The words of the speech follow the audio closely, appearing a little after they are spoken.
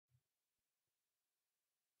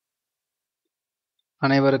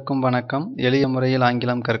அனைவருக்கும் வணக்கம். எளிய முறையில்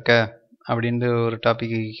ஆங்கிலம் கற்க அப்படின்ற ஒரு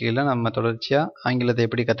டாபிக் கீழே நம்ம தொடர்ச்சியாக ஆங்கிலத்தை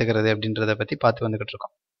எப்படி கற்றுக்கிறது அப்படின்றத பற்றி பார்த்து வந்துக்கிட்டு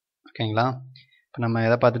இருக்கோம். ஓகேங்களா? இப்போ நம்ம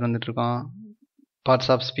எதை பார்த்துட்டு வந்துட்டுருக்கோம்? பார்ட்ஸ்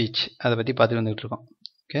ஆஃப் ஸ்பீச் அதை பற்றி பார்த்துட்டு வந்துக்கிட்டு இருக்கோம்.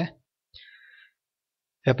 ஓகே,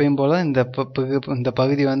 எப்பயும் போல் இந்த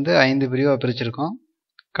பகுதி 5 பிரிவாக பிரிச்சிருக்கோம்.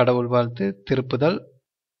 கடவுள் வாழ்த்து, திருப்புதல்,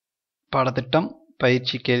 பாடத்திட்டம்,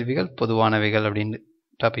 பயிற்சி கேள்விகள், பொதுவானவைகள் அப்படின்னு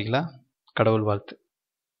டாப்பிக்கில் கடவுள் வாழ்த்து.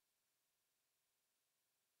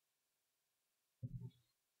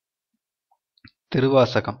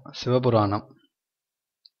 திருவாசகம், சிவபுராணம்.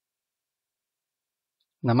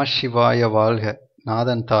 நமசிவாய வாழ்க,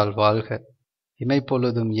 நாதன் தாள் வாழ்க,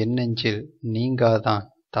 இமைப்பொழுதும் என் நெஞ்சில் நீங்காதான்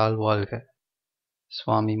தாழ்வாழ்க.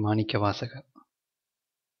 சுவாமி மாணிக்கவாசகர்.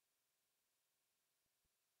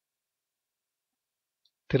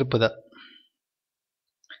 திருப்புதல்.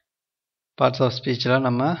 பார்ட்ஸ் ஆஃப் ஸ்பீச்சில்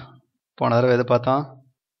நம்ம போன தடவை எது பார்த்தோம்?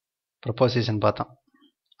 ப்ரொபோசிஷன் பார்த்தோம்.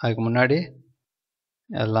 அதுக்கு முன்னாடி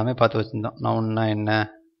எல்லாமே பார்த்து வச்சுருந்தோம். நவுன்னா என்ன,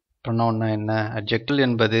 ப்ரொனவுன்னா என்ன. அட்ஜெக்டிவ்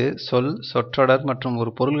என்பது சொல், சொற்றொடர் மற்றும்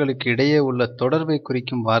ஒரு பொருள்களுக்கு இடையே உள்ள தொடர்பை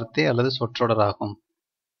குறிக்கும் வார்த்தை அல்லது சொற்றொடர் ஆகும்.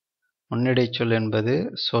 முன்னிடை சொல் என்பது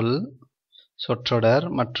சொல், சொற்றொடர்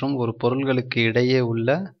மற்றும் ஒரு பொருள்களுக்கு இடையே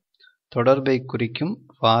உள்ள தொடர்பை குறிக்கும்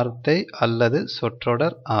வார்த்தை அல்லது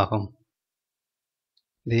சொற்றொடர் ஆகும்.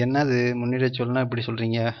 இது என்னது? முன்னிடை சொல்னா எப்படி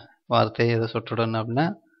சொல்றீங்க? வார்த்தை ஏதோ சொற்றொடர்னு அப்படின்னா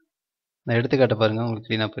நான் எடுத்துக்காட்ட பாருங்க,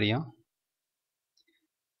 உங்களுக்கு கிளீனாக புரியும்.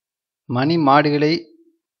 மணி மாடுகளை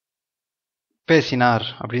பேசினார்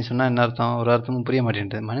அப்படின்னு சொன்னா என்ன அர்த்தம்? ஒரு அர்த்தமும் புரிய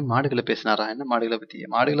மாட்டேங்குது. மணி மாடுகளை பேசினாரா? என்ன மாடுகளை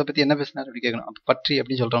பத்தி என்ன பேசினார் அப்படி கேட்கணும். அப்ப பற்றி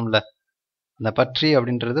அப்படின்னு சொல்றோம்ல, அந்த பற்றி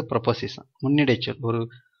அப்படின்றது ப்ரொபோசிஷன், முன்னிடை சொல். ஒரு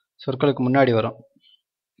சொற்களுக்கு முன்னாடி வரும்.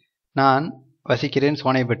 நான் வசிக்கிறேன்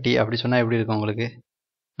சோனைப்பட்டி அப்படி சொன்னா எப்படி இருக்கும் உங்களுக்கு?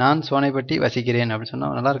 நான் சோனைப்பட்டி வசிக்கிறேன் அப்படி சொன்னா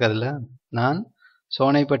நல்லா இருக்காதுல்ல? நான்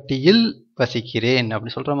சோனைப்பட்டியில் வசிக்கிறேன்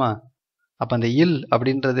அப்படி சொல்றோமா? அப்ப அந்த இல்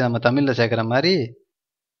அப்படின்றது நம்ம தமிழ்ல சேர்க்கிற மாதிரி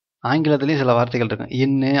ஆங்கிலத்திலையும் சில வார்த்தைகள் இருக்கும்.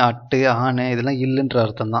 இன்னு, அட்டு, ஆணு, இதெல்லாம் இல்லுன்ற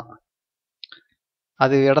அர்த்தம் தான்.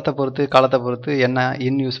 அது இடத்த பொறுத்து, காலத்தை பொறுத்து என்ன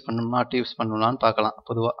இன் யூஸ் பண்ணணுமா, அட்டு யூஸ் பண்ணணும்லான்னு பார்க்கலாம்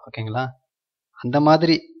பொதுவாக. ஓகேங்களா? அந்த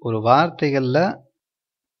மாதிரி ஒரு வார்த்தைகளில்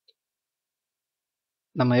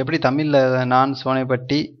நம்ம எப்படி தமிழில் நான்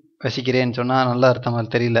சோனைப்பட்டி வசிக்கிறேன்னு சொன்னால் நல்லா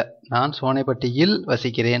அர்த்தமாக தெரியல. நான் சோனைப்பட்டியில்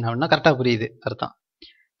வசிக்கிறேன் அப்படின்னா கரெக்டாக புரியுது அர்த்தம்.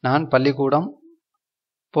 நான் பள்ளிக்கூடம்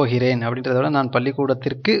போகிறேன் அப்படின்றத விட நான்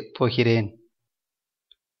பள்ளிக்கூடத்திற்கு போகிறேன்.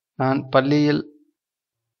 நான்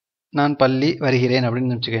பள்ளி வருகிறேன்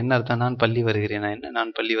அப்படின்னு நினச்சிக்க. என்ன அர்த்தம்? நான் பள்ளி வருகிறேன். என்ன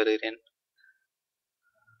நான் பள்ளி வருகிறேன்?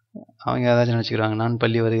 அவங்க ஏதாச்சும் நினச்சிக்கிறாங்க. நான்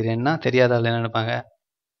பள்ளி வருகிறேன்னா தெரியாதால என்ன நினைப்பாங்க?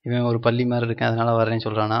 இவன் ஒரு பள்ளி மாதிரி இருக்கேன் அதனால வரேன்னு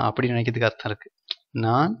சொல்கிறானா அப்படி நினைக்கிறதுக்கு அர்த்தம் இருக்குது.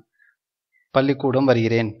 நான் பள்ளிக்கூடம்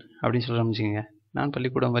வருகிறேன் அப்படின்னு சொல்கிறோம்னு வச்சுக்கோங்க. நான்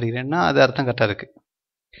பள்ளிக்கூடம் வருகிறேன்னா அது அர்த்தம் கரெக்டாக இருக்குது.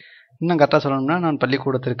 இன்னும் கரெக்டாக சொல்லணும்னா நான்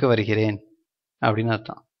பள்ளிக்கூடத்திற்கு வருகிறேன் அப்படின்னு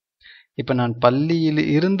அர்த்தம். இப்போ நான் பள்ளியில்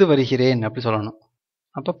இருந்து வருகிறேன் அப்படி சொல்லணும்.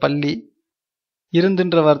 அப்போ பள்ளி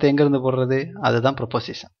இருந்துன்ற வார்த்தை எங்கேருந்து போடுறது? அதுதான்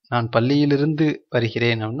ப்ரொபோசிஷன். நான் பள்ளியிலிருந்து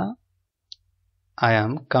வருகிறேன் அப்படின்னா ஐ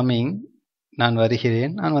ஆம் கம்மிங். நான்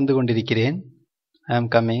வருகிறேன், நான் வந்து கொண்டிருக்கிறேன். ஐ ஆம்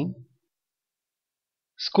கம்மிங்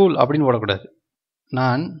ஸ்கூல் அப்படின்னு போடக்கூடாது.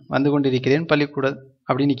 நான் வந்து கொண்டிருக்கிறேன் பள்ளிக்கூடம்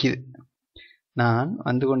அப்படி நிற்கிது. நான்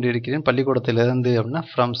வந்து கொண்டிருக்கிறேன் பள்ளிக்கூடத்திலிருந்து அப்படின்னா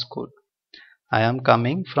ஃப்ரம் ஸ்கூல். ஐ ஆம்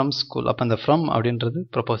கம்மிங் ஃப்ரம் ஸ்கூல். அப்போ அந்த ஃப்ரம் அப்படின்றது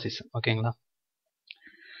ப்ரொபோசிஷன். ஓகேங்களா?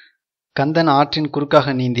 கந்தன் ஆற்றின்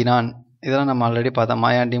குறுக்காக நீந்தினான். இதெல்லாம் நம்ம ஆல்ரெடி பார்த்தோம்.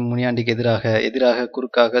 மாயாண்டி முனியாண்டிக்கு எதிராக,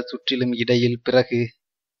 குறுக்காக, சுற்றிலும், இடையில், பிறகு,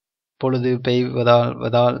 பொழுது,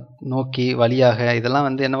 பெய்வதால், நோக்கி, வழியாக, இதெல்லாம்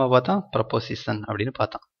என்னவா பார்த்தோம்? ப்ரொபோசிஷன் அப்படின்னு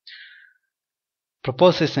பார்த்தோம்.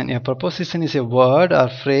 Proposition. A proposition is a word or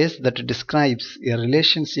phrase that describes a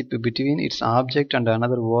relationship between its object and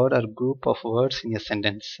another word or group of words in a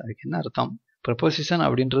sentence. அதுக்கு என்ன அர்த்தம்? ப்ரொபோசிஷன்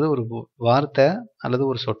அப்படின்றது ஒரு வார்த்தை அல்லது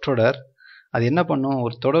ஒரு சொற்றொடர். அது என்ன பண்ணும்?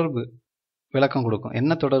 ஒரு தொடர்பு விளக்கம் கொடுக்கும்.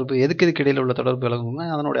 என்ன தொடர்பு? எதுக்கு இடையில உள்ள தொடர்பு விளக்கம்னா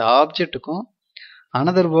அதனுடைய ஆப்ஜெக்ட்டுக்கும்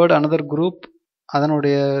அனதர் வேர்டு, அனதர் குரூப்,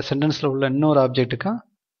 அதனுடைய சென்டென்ஸில் உள்ள இன்னொரு ஆப்ஜெக்ட்டுக்கும்.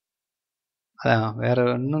 அதான், வேற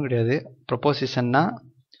ஒன்றும் கிடையாது. ப்ரொபோசிஷன்னா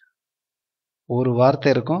ஒரு வார்த்தை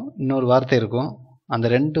இருக்கும், இன்னொரு வார்த்தை இருக்கும். அந்த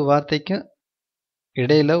 2 வார்த்தைக்கும்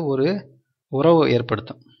இடையில ஒரு உறவு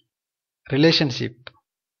ஏற்படுத்தும், ரிலேஷன்ஷிப்.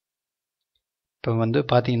 இப்போ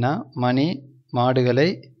பார்த்தீங்கன்னா மணி மாடுகளை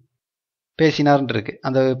பேசினார்ன்னு இருக்கு.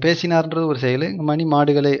 அந்த பேசினார்ன்றது ஒரு செயல். மணி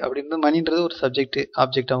மாடுகளை அப்படின்றது மணின்றது ஒரு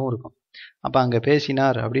ஆப்ஜெக்டாகவும் இருக்கும். அப்போ அங்கே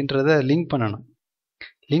பேசினார் அப்படின்றத லிங்க் பண்ணணும்.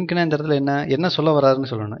 லிங்க்னா இந்த இடத்துல என்ன சொல்ல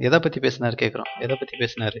வராருன்னு சொல்லணும். எதை பற்றி பேசினார் கேட்குறோம். எதை பற்றி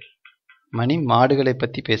பேசினார்? மணி மாடுகளை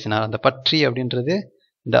பற்றி பேசினார். அந்த பற்றி அப்படின்றது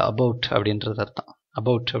இந்த அபவுட் அப்படின்றது அர்த்தம்.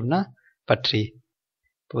 அபவுட் அப்படின்னா பற்றி.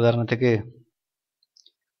 உதாரணத்துக்கு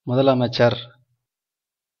முதலமைச்சர்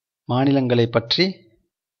மாநிலங்களை பற்றி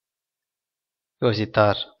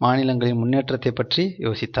யோசித்தார். மாநிலங்களின் முன்னேற்றத்தை பற்றி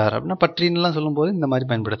யோசித்தார் அப்படின்னா பற்றின்னுலாம் சொல்லும்போது இந்த மாதிரி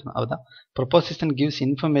பயன்படுத்தணும். அதுதான் proposition gives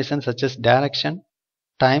information such S direction,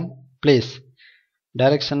 time, place.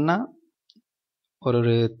 டைரக்ஷன்னா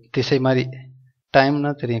ஒரு திசை மாதிரி,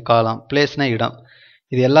 டைம்னா தெரியும் காலம், பிளேஸ்னா இடம்.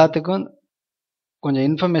 இது எல்லாத்துக்கும் கொஞ்சம்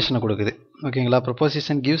இன்ஃபர்மேஷனை கொடுக்குது. ஓகேங்களா?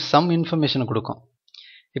 ப்ரொபோசிஷன் கிவ்ஸ் சம் இன்ஃபர்மேஷனை கொடுக்கும்.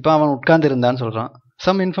 இப்போ அவன் உட்கார்ந்து இருந்தான்னு சொல்கிறான்.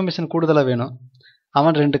 சம் இன்ஃபர்மேஷன் கூடுதலாக வேணும்.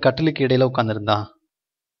 அவன் 2 கட்டிலுக்கு இடையில உட்காந்துருந்தான்.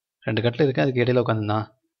 2 கட்டில் இருக்குது, அதுக்கு இடையில உட்காந்துருந்தான்.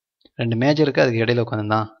 2 மேஜர் இருக்குது, அதுக்கு இடையில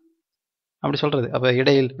உட்காந்துருந்தான். அப்படி சொல்கிறது. அப்போ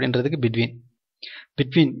இடையில் அப்படின்றதுக்கு பிட்வீன்.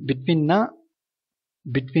 பிட்வீன்னா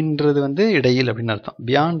பிட்வீன்றது வந்து இடையில் அப்படின்னு அர்த்தம்.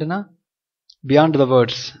 பியாண்டுனா பியாண்ட் த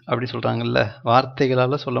வேர்ட்ஸ் அப்படி சொல்கிறாங்கல்ல,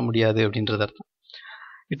 வார்த்தைகளால் சொல்ல முடியாது அப்படின்றது அர்த்தம்.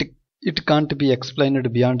 It can't be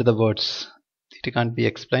explained beyond the words. It can't be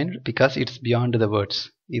explained because it's beyond the words.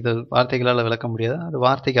 இது வார்த்தைகளால் விளக்க முடியாது, அது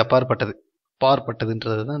வார்த்தைக்கு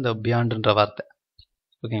அப்பாற்பட்டதுன்றது தான் இந்த பியாண்டுன்ற வார்த்தை.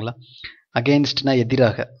 ஓகேங்களா? அகெயின்ஸ்ட்னா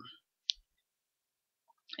எதிராக.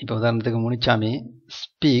 இப்போ உதாரணத்துக்கு முனிச்சாமி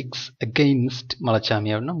ஸ்பீக்ஸ் அகெயின்ஸ்ட் மலைச்சாமி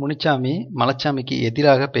அப்படின்னா முனிச்சாமி மலைச்சாமிக்கு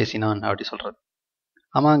எதிராக பேசினான் அப்படி சொல்கிறது.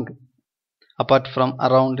 அமாங், அப்பார்ட் ஃப்ரம்,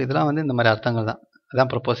 அரவுண்ட், இதெல்லாம் வந்து இந்த மாதிரி அர்த்தங்கள் தான்.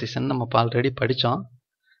 அதான் ப்ரொபோசிஷன். நம்ம ஆல்ரெடி படித்தோம்.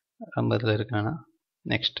 ரொம்ப இதில் இருக்கானா.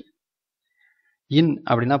 நெக்ஸ்ட் இன்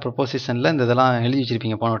அப்படின்னா ப்ரொபோசிஷனில் இந்த இதெல்லாம் எழுதி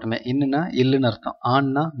வச்சிருப்பீங்க போன வட்டமே. இன்னுனா இல்லுன்னு அர்த்தம்,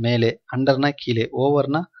 ஆன்னா மேலே, அண்டர்னா கீழே,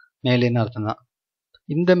 ஓவர்னா மேலேன்னு அர்த்தம் தான்.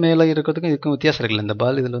 இந்த மேலே இருக்கிறதுக்கும் இதுக்கும் வித்தியாசம் இருக்குல்ல. இந்த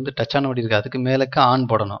பால் இதில் வந்து டச் ஆனபடி இருக்குது, அதுக்கு மேலேக்கு ஆன்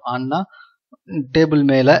போடணும். ஆன்னா டேபிள்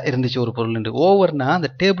மேலே இருந்துச்சு ஒரு பொருள். ஓவர்னா அந்த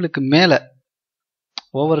டேபிளுக்கு மேலே.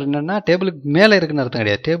 ஓவர் என்னன்னா டேபிளுக்கு மேலே இருக்குன்னு அர்த்தம்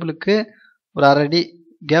கிடையாது. டேபிளுக்கு ஒரு 1/2 அடி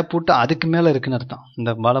கேப் விட்டு அதுக்கு மேலே இருக்குன்னு அர்த்தம். இந்த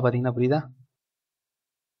பாலை பார்த்தீங்கன்னா புரியுதா?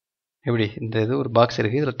 எப்படி இந்த இது ஒரு பாக்ஸ்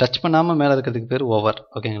இருக்குது, இதில் டச் பண்ணாமல் மேலே இருக்கிறதுக்கு பேர் ஓவர்.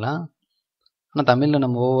 ஓகேங்களா? ஆனால் தமிழில்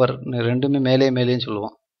நம்ம ஓவர் ரெண்டுமே மேலேன்னு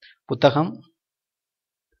சொல்லுவோம். புத்தகம்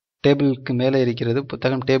டேபிளுக்கு மேலே இருக்கிறது,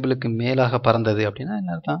 புத்தகம் டேபிளுக்கு மேலாக பறந்தது அப்படின்னா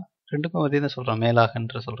என்ன அர்த்தம்? ரெண்டுக்கும் அதே தான் சொல்கிறோம்,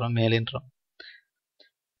 மேலாகன்ற சொல்கிறோம், மேலேன்றோம்.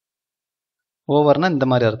 ஓவர்னா இந்த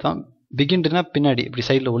மாதிரி அர்த்தம். பிகின்டுனா பின்னாடி இப்படி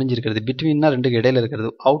சைடில் ஒளிஞ்சிருக்கிறது. பிட்வீன்னா 2க்கு இடையில இருக்கிறது.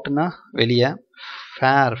 அவுட்னா வெளியே.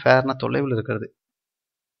 ஃபேர்னா தொலைவில் இருக்கிறது.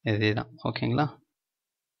 இதே தான். ஓகேங்களா?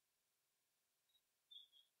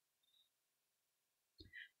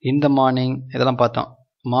 இந்த மார்னிங் இதெல்லாம் பார்த்தோம்.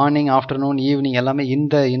 மார்னிங், ஆஃப்டர்நூன், ஈவினிங் எல்லாமே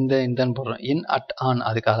இந்தன்னு போடுறோம். இன், அட், ஆன்.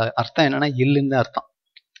 அதுக்கு அர்த்தம் என்னன்னா இல்லுன்னு அர்த்தம்.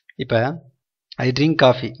 இப்போ ஐ ட்ரிங்க்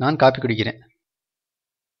காஃபி, நான் காஃபி குடிக்கிறேன்,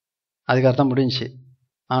 அதுக்கு அர்த்தம் முடிஞ்சிச்சு.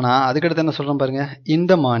 ஆனால் அதுக்கடுத்து என்ன சொல்கிறோம் பாருங்க,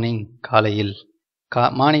 இந்த மார்னிங் காலையில்.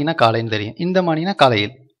 மார்னிங்னா காலைன்னு தெரியும், இந்த மார்னிங்னா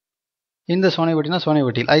காலையில். இந்த சோனைப்பட்டினா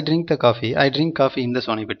சோனைப்பட்டியில். ஐ ட்ரிங்க் த காஃபி, ஐ ட்ரிங்க் காஃபி இந்த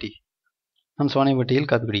சோனைப்பட்டி, நான் சோனைப்பட்டியில்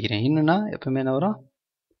காஃபி குடிக்கிறேன். இன்னுன்னா எப்பவுமே என்ன வரும்?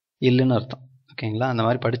 இல்லுன்னு அர்த்தம். ஓகேங்களா? அந்த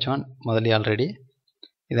மாதிரி படித்தோம் முதல்ல ஆல்ரெடி.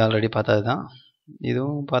 இது ஆல்ரெடி பார்த்தது தான்,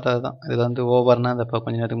 இதுவும் பார்த்தது தான். இதில் வந்து ஓவர்னா இந்த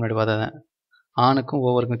கொஞ்ச நேரத்துக்கு முன்னாடி பார்த்தது தான். ஆணுக்கும்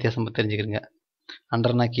ஓவருக்கும் வித்தியாசம் தெரிஞ்சுக்கிறீங்க.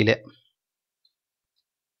 அண்டர்னா கீழே.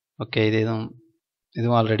 ஓகே,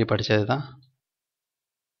 இதுவும் ஆல்ரெடி படித்தது தான்.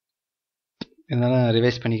 இதனால்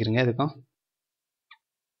ரிவைஸ் பண்ணிக்கிறீங்க. இதுக்கும்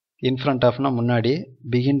இன்ஃப்ரண்ட் ஆஃப்னா முன்னாடி,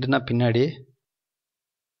 பிகின்டுனா பின்னாடி,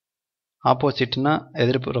 ஆப்போசிட்னா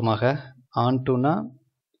எதிர்ப்புறமாக, ஆன்டுனா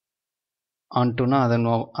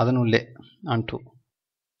அதன் உள்ளே, ஆன்டு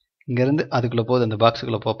இங்கேருந்து அதுக்குள்ளே போகுது, அந்த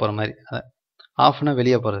பாக்ஸுக்குள்ளே போகிற மாதிரி. ஆஃப்னா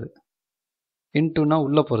வெளியே போகிறது, இன்டுனா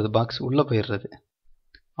உள்ளே போகிறது, பாக்ஸ் உள்ளே போயிடுறது,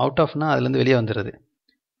 அவுட் ஆஃப்னா அதுலேருந்து வெளியே வந்துடுறது.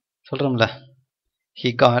 சொல்கிறோம்ல, he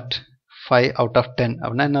got 5 out of 10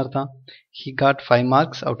 அப்படின்னா என்ன அர்த்தம்? he got 5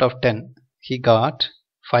 marks out of 10. he got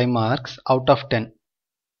 5 marks out of 10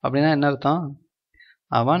 அப்படின்னா என்ன அர்த்தம்?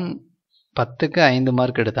 அவன் 10க்கு 5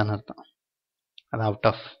 மார்க் எடுத்தான்னு அர்த்தம். அது அவுட்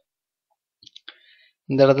ஆஃப்.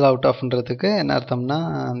 இந்த இடத்துல அவுட் ஆஃப்ன்றதுக்கு என்ன அர்த்தம்னா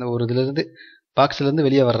அந்த ஒரு இதுலேருந்து பாக்ஸ்லேருந்து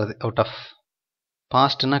வெளியே வர்றது அவுட் ஆஃப்.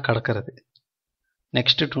 பாஸ்ட்னா கடக்கிறது.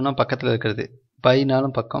 நெக்ஸ்ட் டூனா பக்கத்தில் இருக்கிறது.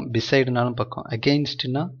 பைனாலும் பக்கம், பிசைடுனாலும் பக்கம்.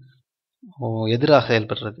 அகெயின்ஸ்ட்னா எதிராக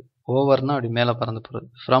செயல்படுறது. ஓவர்னா அப்படி மேலே பறந்து போகிறது.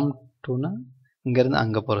 ஃப்ரம் டூனா இங்கேருந்து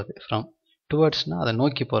அங்கே போகிறது. ஃப்ரம் டுவர்ட்ஸ்னா அதை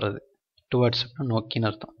நோக்கி போகிறது. டுவர்ட்ஸ்னா நோக்கின்னு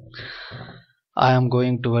அர்த்தம். ஐ ஆம்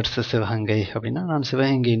கோயிங் டுவர்ட்ஸ் சிவகங்கை அப்படின்னா நான்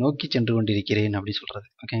சிவகங்கை நோக்கி சென்று கொண்டிருக்கிறேன் அப்படி சொல்கிறது.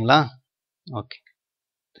 ஓகேங்களா? ஓகே,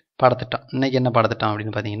 பாடத்திட்டம். இன்னைக்கு என்ன பாடத்திட்டம்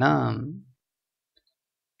அப்படின்னு பார்த்தீங்கன்னா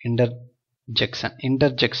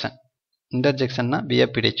இன்டர்ஜெக்ஷன்னா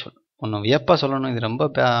வியப்பிடைச்சொல். ஒன்று வியப்பாக சொல்லணும். இது ரொம்ப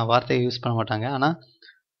வார்த்தையை யூஸ் பண்ண மாட்டாங்க, ஆனால்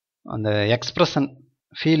அந்த எக்ஸ்பிரஷன்,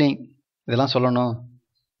 ஃபீலிங் இதெல்லாம் சொல்லணும்.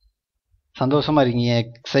 சந்தோஷமாக இருக்கீங்க,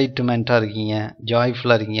 எக்ஸைட்மெண்ட்டாக இருக்கீங்க,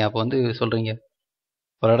 ஜாய்ஃபுல்லாக இருக்கீங்க, அப்போ வந்து சொல்கிறீங்க.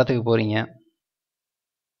 ஒரு இடத்துக்கு போகிறீங்க,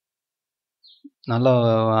 நல்ல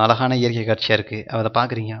அழகான இயற்கை காட்சியாக இருக்குது, அதை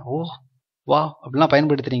பார்க்குறீங்க, ஓ வா அப்படிலாம்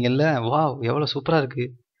பயன்படுத்துகிறீங்கல்ல, வா எவ்வளோ சூப்பராக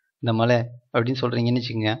இருக்குது இந்த மலை அப்படின்னு சொல்கிறீங்கன்னு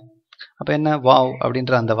வச்சுக்கோங்க. அப்போ என்ன, வாவ்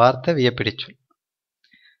அப்படின்ற அந்த வார்த்தை வியப்பிடைச்சொல்.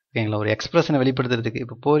 ஓகேங்களா? ஒரு எக்ஸ்பிரஷனை வெளிப்படுத்துறதுக்கு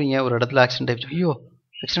இப்போ போறீங்க ஒரு இடத்துல ஆக்சிடென்ட் ஆயிடுச்சு, ஐயோ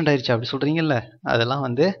ஆக்சிடென்ட் ஆயிடுச்சு அப்படி சொல்கிறீங்கல்ல, அதெல்லாம்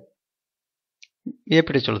வந்து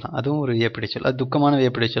வியப்பிடை சொல் தான். அதுவும் ஒரு வியப்பிடை சொல். அது துக்கமான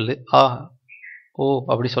வியப்பிடை சொல். ஆ ஓ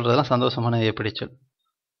அப்படி சொல்கிறதெல்லாம் சந்தோஷமான வியப்பிடை சொல்.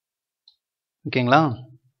 ஓகேங்களா?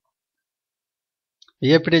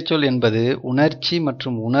 வியப்பிடை சொல் என்பது உணர்ச்சி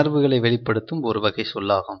மற்றும் உணர்வுகளை வெளிப்படுத்தும் ஒரு வகை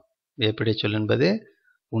சொல்லாகும். வியப்பிடை சொல் என்பது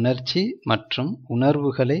உணர்ச்சி மற்றும்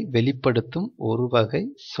உணர்வுகளை வெளிப்படுத்தும் ஒரு வகை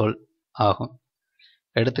சொல் ஆகும்.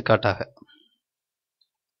 எடுத்துக்காட்டாக,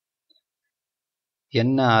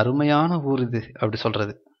 என்ன அருமையான ஊர் இது அப்படி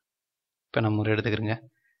சொல்றது. இப்போ நம்ம ஒரு எடுத்துக்கிறோங்க,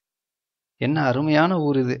 என்ன அருமையான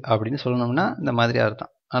ஊர் இது அப்படின்னு சொல்லணும்னா இந்த மாதிரி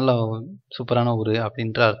அர்த்தம். நல்ல சூப்பரான ஊர்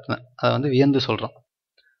அப்படின்ற அர்த்தம். அதை வந்து வியந்து சொல்கிறோம்.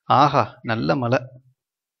 ஆஹா நல்ல மழை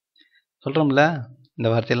சொல்கிறோம்ல, இந்த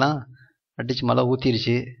வார்த்தையெல்லாம் அடித்து மழை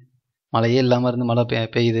ஊற்றிருச்சு, மழையே இல்லாமல் இருந்து மழை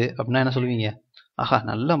பெய்யுது அப்படின்னா என்ன சொல்லுவீங்க? ஆஹா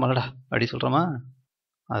நல்ல மழைடா அப்படி சொல்கிறோமா?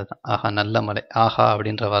 அதுதான் ஆஹா நல்ல மழை. ஆஹா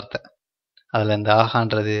அப்படின்ற வார்த்தை, அதில் இந்த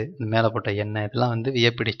ஆஹான்றது இந்த மேலே போட்ட எண்ணெய் இதெல்லாம் வந்து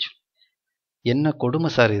வியப்பிடிச்சு. என்ன கொடுமை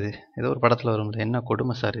சார் இது, ஏதோ ஒரு படத்தில் வரும்ல, என்ன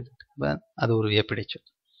கொடுமை சார் இது, அது ஒரு வியப்பிடிச்சு.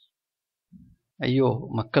 ஐயோ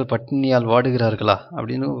மக்கள் பட்டினியால் வாடுகிறார்களா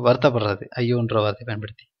அப்படின்னு வருத்தப்படுறது ஐயோன்ற வார்த்தை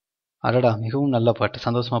பயன்படுத்தி. அடடா மிகவும் நல்ல பாட்டு,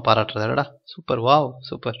 சந்தோஷமாக பாராட்டுறது, அடடா சூப்பர் வாவ்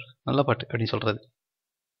சூப்பர் நல்ல பாட்டு அப்படின்னு சொல்கிறது.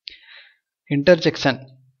 இன்டர்ஜெக்ஷன்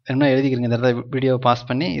என்ன எழுதிக்கிறீங்க, இந்த இடத்துல வீடியோவை பாஸ்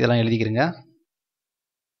பண்ணி இதெல்லாம் எழுதிக்கிறீங்க.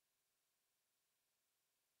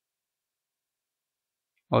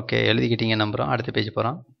 ஓகே எழுதிக்கிட்டீங்க நம்புகிறோம். அடுத்த பேஜ்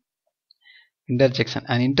போகிறோம். Interjection.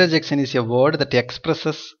 An interjection is a word that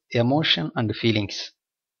expresses emotion and feelings.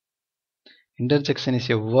 Interjection is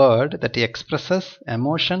a word that expresses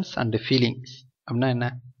emotions and feelings. அப்படின்னா என்ன?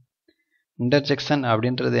 இன்டர்ஜெக்ஷன்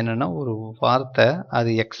அப்படின்றது என்னன்னா ஒரு வார்த்தை,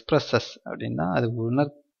 அது எக்ஸ்பிரஸஸ் அப்படின்னா அது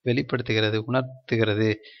வெளிப்படுத்துகிறது, உணர்த்துகிறது.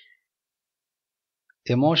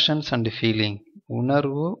 எமோஷன்ஸ் அண்ட் ஃபீலிங்,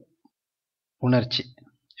 உணர்வு உணர்ச்சி.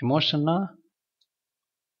 எமோஷன்னா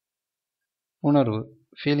உணர்வு,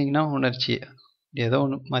 ஃபீலிங்னா உணர்ச்சி, ஏதோ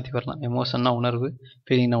ஒன்று மாற்றி வரலாம். எமோஷன்னா உணர்வு,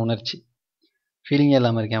 ஃபீலிங்னா உணர்ச்சி. ஃபீலிங்கே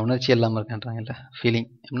இல்லாமல் இருக்கேன், உணர்ச்சி இல்லாமல் இருக்கேன்றாங்கல்ல, ஃபீலிங்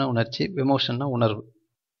அப்படின்னா உணர்ச்சி, எமோஷன்னா உணர்வு.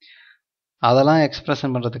 அதெல்லாம்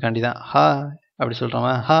எக்ஸ்பிரஷன் பண்ணுறதுக்காண்டி தான் ஹாய் அப்படி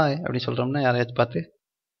சொல்கிறோமா. ஹாய் அப்படி சொல்கிறோம்னா யாரையாச்சும் பார்த்து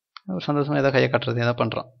ஒரு சந்தோஷமாக ஏதோ கையை காட்டுறது, ஏதோ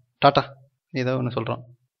பண்ணுறோம், டாட்டா ஏதோ ஒன்று சொல்கிறோம்.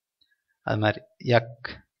 அது மாதிரி யக்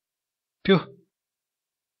பியூ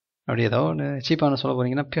அப்படி ஏதோ ஒன்று சீப்பாக சொல்ல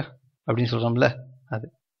போகிறீங்கன்னா பியூ அப்படின்னு சொல்கிறோம்ல, அது.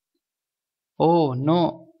 ஓ நோ,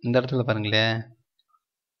 இந்த இடத்துல பாருங்களேன்,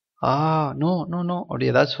 ஆ நோ நோ நோ அப்படி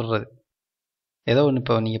ஏதாச்சும் சொல்கிறது. ஏதோ ஒன்று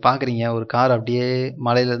இப்போ நீங்கள் பார்க்குறீங்க ஒரு கார் அப்படியே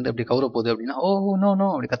மலையிலேருந்து அப்படி கவுர போகுது அப்படின்னா ஓ நோ நோ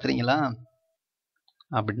அப்படி கத்துறீங்களா,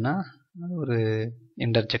 அப்படின்னா அது ஒரு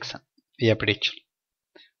இன்டர்ஜெக்ஷன், வியப்பிடிச்சு.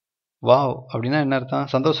 வாவ் அப்படின்னா என்ன அர்த்தம்?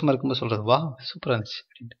 சந்தோஷமாக இருக்கும்போது சொல்கிறது வாவ் சூப்பராக இருந்துச்சு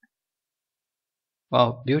அப்படின்ட்டு.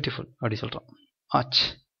 வாவ் பியூட்டிஃபுல் அப்படி சொல்கிறோம். ஆச்.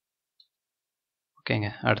 ஓகேங்க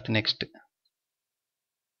அடுத்து நெக்ஸ்ட்டு.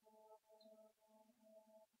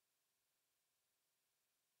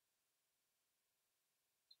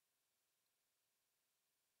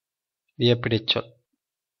 வியப்பிடிச்சொல்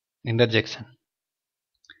இன்டர்ஜெக்ஷன்.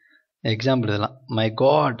 எக்ஸாம்பிள் இதெல்லாம். மை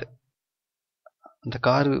காட், அந்த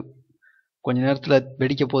காரு கொஞ்ச நேரத்தில்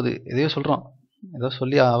வெடிக்க போகுது, எதையோ சொல்கிறோம், ஏதோ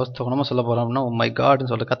சொல்லி அவஸ்தை குணமாக சொல்ல போகிறோம் அப்படின்னா மை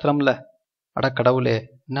காட்னு சொல்ல கத்துறோம்ல, அட கடவுளே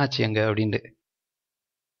என்னாச்சு அங்கே அப்படின்ட்டு.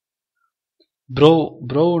 ப்ரோ,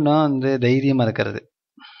 ப்ரோனா வந்து தைரியமாக இருக்கிறது,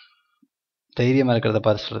 தைரியமாக இருக்கிறத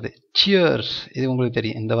பார்த்து சொல்கிறது. சியர்ஸ், இது உங்களுக்கு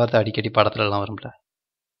தெரியும், இந்த வார்த்தை அடிக்கடி படத்துலலாம் வரும்ல.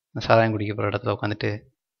 சாராயம் குடிக்க போகிற இடத்துல உட்காந்துட்டு,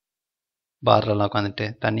 பார்லலாம் உட்காந்துட்டு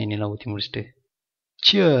தண்ணி நீலாம் ஊற்றி முடிச்சுட்டு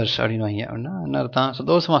சியர்ஸ் அப்படின்னு வாங்க அப்படின்னா என்ன அர்த்தம்?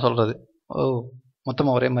 சந்தோஷமாக சொல்கிறது. ஓ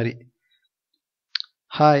மொத்தமாக ஒரே மாதிரி.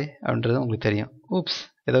 ஹாய் அப்படின்றது உங்களுக்கு தெரியும். ஊப்ஸ்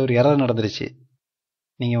ஏதோ ஒரு எரர் நடந்துருச்சு,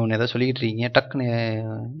 நீங்கள் ஒன்று ஏதோ சொல்லிக்கிட்டு இருக்கீங்க, டக்குன்னு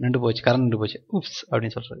நின்று போச்சு, கரண்ட் நின்று போச்சு, ஊப்ஸ்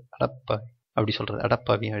அப்படின்னு சொல்கிறது. அடப்பாவி அப்படி சொல்கிறது,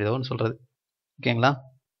 அடப்பாவி ஏதோ ஒன்று சொல்கிறது. ஓகேங்களா?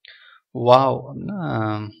 வாவ் அப்படின்னா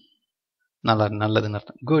நல்லா நல்லதுன்னு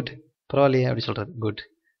அர்த்தம். குட் பரவாயில்லையே அப்படி சொல்கிறது, குட்.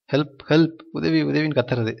 ஹெல்ப் ஹெல்ப் உதவி உதவின்னு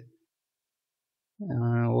கத்துறது.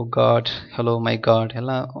 ஓ காட், ஹலோ, மை காட்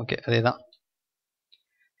எல்லாம் ஓகே அதே தான்.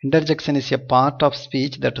 Interjection is a part of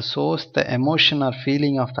speech that shows the emotion are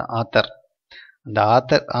feeling of the author. அந்த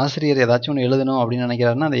ஆசிரியர் ஏதாச்சும் ஒன்று எழுதணும் அப்படின்னு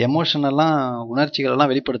நினைக்கிறாருன்னா அந்த எமோஷனெல்லாம்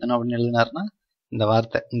உணர்ச்சிகளெல்லாம் வெளிப்படுத்தணும் அப்படின்னு எழுதினாருன்னா இந்த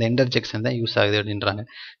வார்த்தை, இந்த இன்டர்ஜெக்ஷன் தான் யூஸ் ஆகுது அப்படின்றாங்க.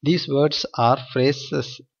 These words are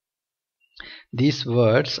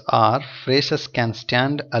phrases can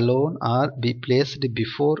stand alone or be placed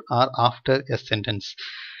before or after a sentence.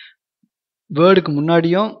 வேர்டுக்கு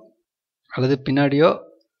முன்னாடியோ அல்லது பின்னாடியோ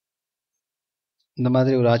இந்த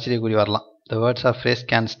மாதிரி ஒரு ஆச்சரியக்குறி வரலாம். The words or phrase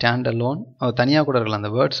can stand alone, தனியாக கூட இருக்கலாம்.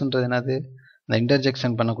 அந்த வேர்ட்ஸ்ன்றது என்னது? இந்த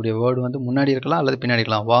இன்டர்ஜெக்ஷன் பண்ணக்கூடிய வேர்டு வந்து முன்னாடி இருக்கலாம் அல்லது பின்னாடி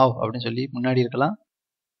இருக்கலாம். வாவ் அப்படின்னு சொல்லி முன்னாடி இருக்கலாம்,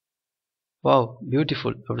 வாவ்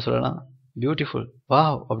பியூட்டிஃபுல் அப்படி சொல்லலாம், பியூட்டிஃபுல்,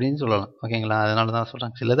 வாவ் அப்படின்னு சொல்லலாம். ஓகேங்களா? அதனால தான்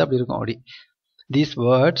சொல்கிறாங்க. சிலது அப்படி இருக்கும். அப்படி these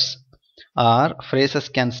words or phrases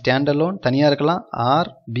can stand alone, தனியாக இருக்கலாம், or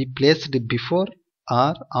be placed before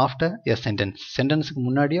or after a sentence. சென்டென்ஸுக்கு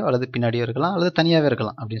முன்னாடியோ அல்லது பின்னாடியோ இருக்கலாம், அல்லது தனியாகவே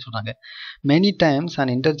இருக்கலாம் அப்படின்னு சொல்கிறாங்க. many times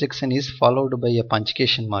an interjection is followed by a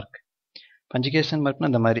punctuation mark. பஞ்சுகேஷன்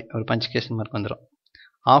மார்க்னா இந்த மாதிரி ஒரு பஞ்சுகேஷன் மார்க் வந்துடும்.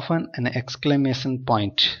 Often an exclamation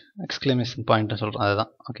point. Exclamation பாயிண்ட்னு சொல்கிறோம்,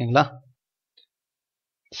 அதுதான். ஓகேங்களா?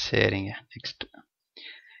 சரிங்க. Next,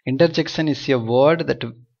 interjection is a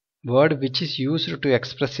word which is used to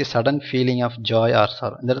express a sudden feeling of joy or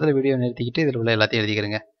sorrow. இந்த இடத்துல வீடியோ நிறுத்திக்கிட்டு இதில் உள்ள எல்லாத்தையும்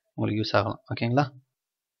எழுதிக்கிறேங்க, உங்களுக்கு யூஸ் ஆகலாம். ஓகேங்களா?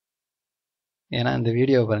 ஏன்னா இந்த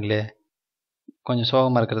வீடியோ பாருங்களே, கொஞ்சம்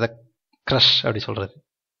சோகமாக இருக்கிறத க்ரஷ் அப்படி சொல்கிறது.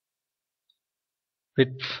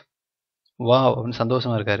 விட் வாவ் அப்படின்னு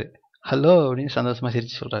சந்தோஷமாக இருக்காரு. ஹலோ அப்படின்னு சந்தோஷமாக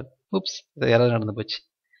சிரித்து சொல்கிறாரு. உப்ஸ், இது யாராவது நடந்து போச்சு.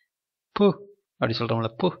 பூ அப்படி சொல்கிறோம்ல,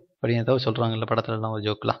 பூ அப்படின்னு ஏதாவது சொல்கிறாங்கல்ல படத்துலலாம் ஒரு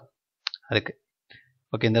ஜோக்கெலாம், அதுக்கு.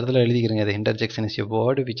 ஓகே, இந்த இடத்துல எழுதிக்கிறேங்க. அது interjection is a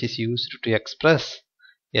word which is used to express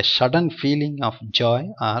a sudden feeling of joy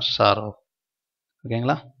or sorrow.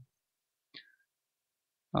 ஓகேங்களா?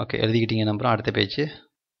 ஓகே, எழுதிக்கிட்டீங்க நம்புறோம். அடுத்த page.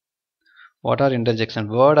 What are interjection?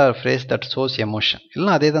 word or phrase that shows emotion.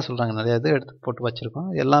 எல்லாம் அதே தான் சொல்கிறாங்க. நிறைய இது எடுத்து போட்டு வச்சுருக்கோம்.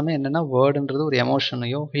 எல்லாமே என்னென்னா வேர்டுன்றது ஒரு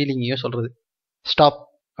எமோஷனையோ ஃபீலிங்கையோ சொல்கிறது. ஸ்டாப்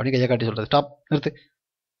அப்படின்னு கையை காட்டி சொல்கிறது. ஸ்டாப், நிறுத்து,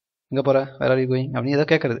 எங்கே போகிற, வேர் ஆர் யூ கோயிங் அப்படின்னு ஏதோ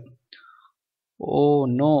கேட்குறது. ஓ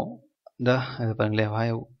நோ, இந்த இது பாருங்களே, வாய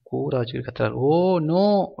கூரா வச்சு கத்துறாரு. ஓ நோ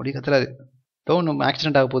அப்படி கத்துறாரு. நம்ம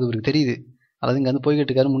ஆக்சிடென்ட் ஆக போகுது இவருக்கு தெரியுது. அல்லது இங்கே வந்து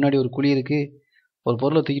போய்கிட்டு இருக்காரு, முன்னாடி ஒரு குழி இருக்குது, ஒரு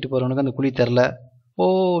பொருளை தூக்கிட்டு போகிறவனுக்கு அந்த குழி தெரில. ஓ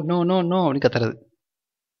நோ நோ நோ அப்படி கத்துறது.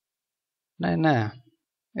 என்ன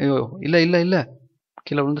ஐயோ இல்லை இல்லை இல்லை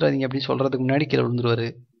கீழே விழுந்துடாதீங்க அப்படின்னு சொல்கிறதுக்கு முன்னாடி கீழே விழுந்துருவார்,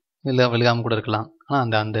 இல்லை விழுகாமல் கூட இருக்கலாம். ஆனால்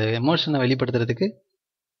அந்த அந்த எமோஷனை வெளிப்படுத்துறதுக்கு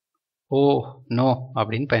ஓ நோ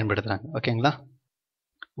அப்படின்னு பயன்படுத்துகிறாங்க. ஓகேங்களா?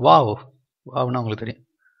 வாவ், வாவ்னா உங்களுக்கு தெரியும்.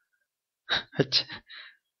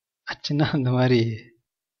 அச்சுன்னா அந்த மாதிரி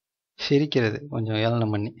சிரிக்கிறது, கொஞ்சம்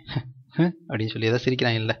ஏளனம் பண்ணி அப்படின்னு சொல்லி ஏதாவது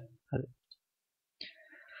சிரிக்கிறாங்க இல்லை அது.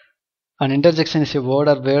 An interjection is a word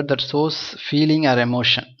or word that shows feeling or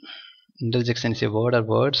emotion. Interjection is a word or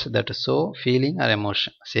words that show feeling or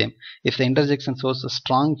emotion. Same. If the interjection shows a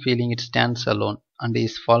strong feeling, it stands alone and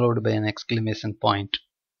is followed by an exclamation point.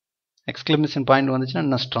 Exclamation point வந்துச்சுன்னா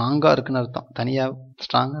இன்னும் ஸ்ட்ராங்காக இருக்குன்னு அர்த்தம். தனியாக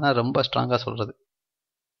ஸ்ட்ராங்கானா ரொம்ப ஸ்ட்ராங்காக சொல்கிறது.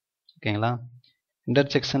 ஓகேங்களா?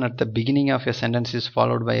 Interjection at the beginning of a sentence is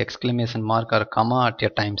followed by exclamation mark or comma at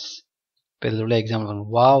a times. இப்போ இதில் உள்ள example,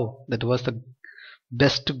 wow that was the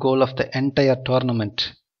best goal of the entire tournament.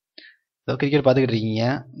 ஏதோ கிரிக்கெட் பார்த்துக்கிட்டு இருக்கீங்க,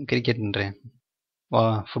 கிரிக்கெட்ன்றேன் வா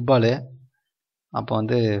ஃபுட்பாலு, அப்போ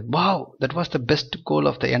வந்து wow that was the best goal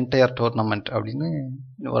of the entire tournament அப்படின்னு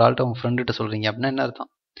ஒரு ஆள்கிட்ட உங்கள் ஃப்ரெண்டுகிட்ட சொல்கிறீங்க அப்படின்னா என்ன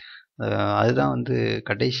அர்த்தம்? அதுதான் வந்து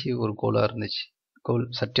கடைசி ஒரு கோலாக இருந்துச்சு. கோல்,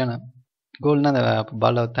 சட்டியான கோல்னால் அந்த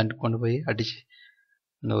பாலை தண்டு கொண்டு போய் அடிச்சு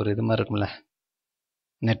அந்த ஒரு இது மாதிரி இருக்கும்ல,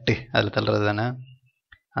 நெட்டு, அதில் தள்ளுறது தானே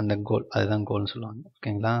அந்த கோல், அதுதான் கோல்னு சொல்லுவாங்க.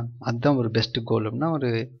 ஓகேங்களா? அதுதான் ஒரு பெஸ்ட்டு கோல் அப்படின்னா, ஒரு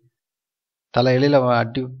தலை இலையில்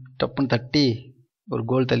அடி டப்புன்னு தட்டி ஒரு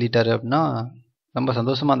கோல் தள்ளிட்டாரு அப்படின்னா ரொம்ப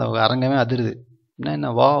சந்தோஷமாக அந்த அரங்கமே அதிருது.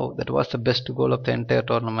 என்ன wow that was the best goal of the entire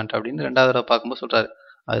tournament அப்படின்னு ரெண்டாவது தடவை பார்க்கும்போது சொல்கிறாரு.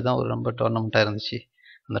 அதுதான் ஒரு ரொம்ப டோர்னமெண்ட்டாக இருந்துச்சு,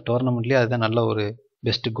 அந்த டோர்னமெண்ட்லேயே அதுதான் நல்ல ஒரு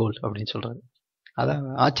பெஸ்ட்டு கோல் அப்படின்னு சொல்கிறாரு. அதான்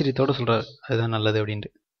ஆச்சரியத்தோடு சொல்கிறாரு, அதுதான் நல்லது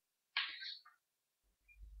அப்படின்ட்டு.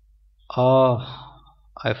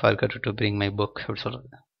 I forgot to bring my book அப்படி சொல்கிறது.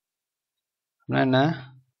 அப்படின்னா என்ன,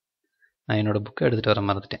 நான் என்னோடய புக்கை எடுத்துகிட்டு வர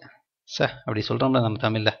மறந்துட்டேன் சார் அப்படி சொல்கிறோம்ல நம்ம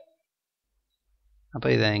தமிழில். அப்போ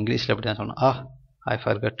இதை இங்கிலீஷில் அப்படி தான் சொல்லணும். I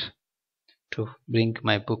forgot to bring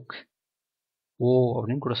my book. ஓ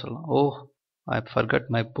அப்படின்னு கூட சொல்லலாம். ஓ I forgot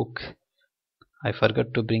my book. I forgot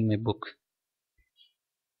to bring my book.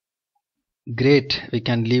 Great, we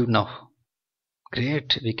can leave now.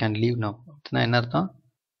 Great, we can leave now. அப்படின்னா என்ன அர்த்தம்?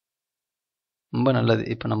 ரொம்ப நல்லது,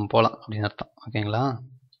 இப்போ நம்ம போகலாம் அப்படின்னு அர்த்தம். ஓகேங்களா?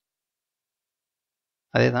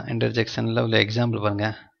 அதே தான் இன்டர்ஜெக்ஷனில் உள்ள எக்ஸாம்பிள் பாருங்க.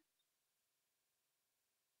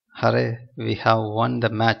 Hare we have one the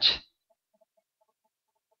match.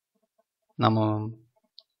 நம்ம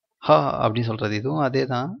ஹா அப்படின்னு சொல்கிறது இதுவும் அதே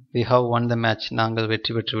தான். We have one the match, நாங்கள்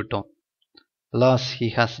வெற்றி பெற்று விட்டோம். அலாஸ் ஹி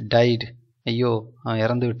ஹாஸ் டைட், ஐயோ அவன்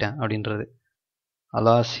இறந்து விட்டான் அப்படின்றது.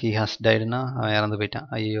 அலாஸ் ஹி ஹாஸ் டைடுனா அவன் இறந்து போயிட்டான்,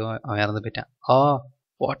 ஐயோ அவன் இறந்து போயிட்டான்.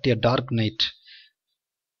 What a dark night.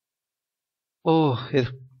 ஓ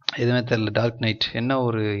எதுவுமே தெரியல, டார்க் நைட், என்ன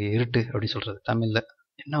ஒரு இருட்டு அப்படி சொல்கிறது தமிழில்.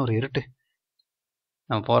 என்ன ஒரு இருட்டு.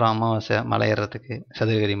 நம்ம போகிற அமாவாசை மலை ஏறுறதுக்கு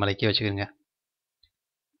சதுரகிரி மலைக்கு வச்சுக்கோங்க,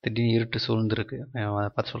 திடீர்னு இருட்டு சூழ்ந்துருக்கு, அதை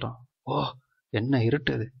பார்த்து சொல்கிறோம் ஓ என்ன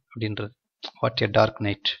இருட்டு அது அப்படின்றது. வாட் எ டார்க்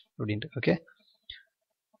நைட் அப்படின்ட்டு. Okay,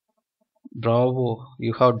 Bravo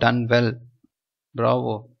you have done well.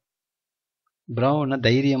 Bravo ப்ரவ்னா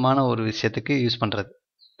தைரியமான ஒரு விஷயத்துக்கு யூஸ் பண்ணுறது.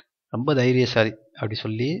 ரொம்ப தைரியசாலி அப்படி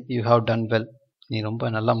சொல்லி யூ ஹாவ் டன் வெல், நீ ரொம்ப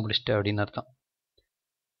நல்லா முடிச்சிட்ட அப்படின்னு அர்த்தம்.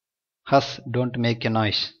 Has don't make a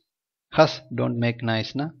noise. Has don't make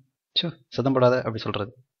நாய்ஸ்னா so சத்தம் அப்படி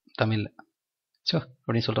சொல்கிறது தமிழில். சோ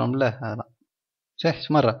அப்படின்னு சொல்கிறோம்ல, அதெல்லாம் சே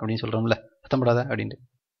சுமாரா அப்படின்னு சொல்கிறோம்ல, சத்தம் போடாத அப்படின்ட்டு.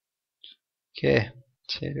 ஓகே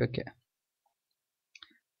சரி okay.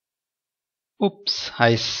 உப்ஸ்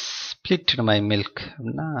I split my milk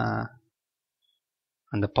அப்படின்னா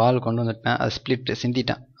அந்த பால் கொண்டு வந்துட்டேன், அது ஸ்பிளிட்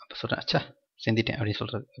சிந்திட்டேன் அப்போ சொல்கிறேன், அச்சா சிந்திட்டேன் அப்படின்னு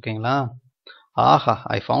சொல்கிறது. ஓகேங்களா. ஆஹா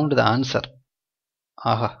ஐ ஃபவுண்ட் த ஆன்சர்.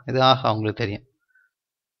 ஆஹா இது ஆஹா உங்களுக்கு தெரியும்.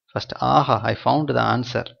 First Aha I found the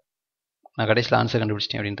answer, நான் கடைசியில் ஆன்சர்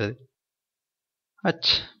கண்டுபிடிச்சிட்டேன் அப்படின்றது.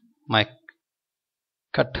 அச் my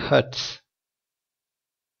cut hertz.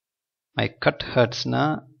 My cut ஹர்ட்ஸ்னா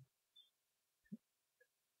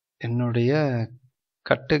என்னுடைய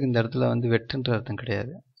கட்டுக்கு இந்த இடத்துல வந்து வெட்டுன்ற அர்த்தம்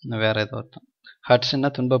கிடையாது, வேற ஏதோ அர்த்தம். ஹர்ட்ஸ்னா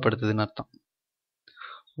துன்பப்படுத்துதுன்னு அர்த்தம்.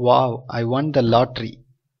 வாவ் ஐ ஒன் த லாட்ரி,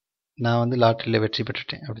 நான் வந்து லாட்ரியில் வெற்றி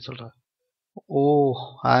பெற்றுட்டேன் அப்படி சொல்கிறேன். ஓ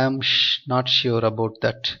ஐ am not sure about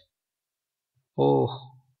that. O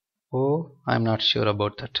O I am not sure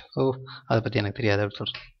about that. ஓ அதை பற்றி எனக்கு தெரியாது அப்படி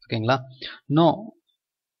சொல்கிறேன். ஓகேங்களா. நோ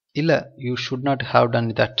இல்லை you should not have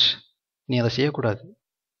done that, நீ அதை செய்யக்கூடாது.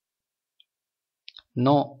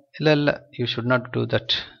 நோ இல்லை இல்லை you should not do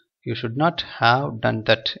that, you should not have done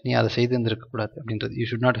that, நீ அதை செய்திருந்திருக்கக்கூடாது அப்படின்றது. You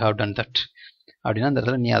should not have done that அப்படின்னா அந்த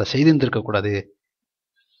இடத்துல நீ அதை செய்திருந்திருக்கக்கூடாது.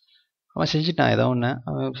 அவன் செஞ்சுட்டான் ஏதோ ஒன்று,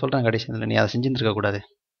 அவன் சொல்கிறான் கடைசி இதில் நீ அதை செஞ்சுருக்கக்கூடாது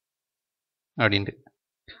அப்படின்ட்டு.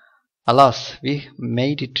 Alas we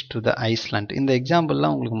made it to the island. இந்த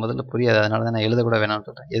எக்ஸாம்பிள்லாம் உங்களுக்கு முதல்ல புரியாது, அதனால தான் நான் எழுதக்கூட வேணாம்னு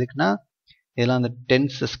சொல்கிறேன். எதுக்குன்னா இதெல்லாம் அந்த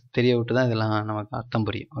டென்சஸ் தெரிய விட்டு தான் இதெல்லாம் நமக்கு அர்த்தம்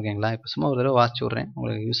புரியும். ஓகேங்களா. இப்போ சும்மா ஒரு தடவை வாசிச்சு விட்றேன்,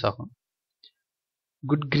 உங்களுக்கு யூஸ் ஆகும்.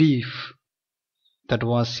 Good grief that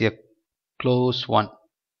was a close one.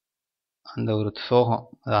 அந்த ஒரு சோகம்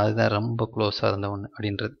அதுதான் ரொம்ப க்ளோஸாக இருந்த ஒன்று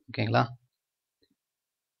அப்படின்றது. ஓகேங்களா.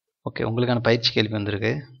 ஓகே உங்களுக்கான பயிற்சி கேள்வி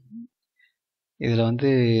வந்திருக்கு. இதில் வந்து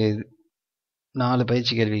 4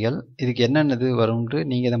 பயிற்சி கேள்விகள். இதுக்கு என்னென்னது வரும்ன்று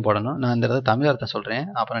நீங்கள் தான் போடணும். நான் இந்த இடத்துல தமிழ் அர்த்தம் சொல்கிறேன்,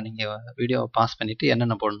 அப்புறம் நீங்கள் வீடியோவை பாஸ் பண்ணிவிட்டு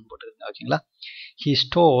என்னென்ன போடணும்னு போட்டுருங்க. ஓகேங்களா. ஹீ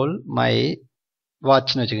ஸ்டோல் மை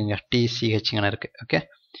வாட்ச்னு வச்சுக்கோங்க, டிசிஹெச்ங்கன்னு இருக்குது. Okay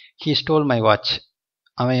he stole my watch,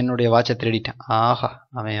 அவன் என்னுடைய வாட்சை திருடிட்டான். ஆஹா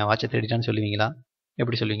அவன் என் வாட்சை திருடிட்டான்னு சொல்லுவீங்களா,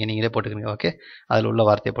 எப்படி சொல்லுவீங்க, நீங்களே போட்டுக்கோங்க. ஓகே அதில் உள்ள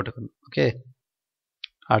வார்த்தையை போட்டுக்கணும். ஓகே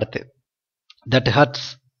அடுத்து தட் ஹர்ட்ஸ்,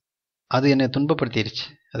 அது என்னை துன்பப்படுத்திடுச்சு,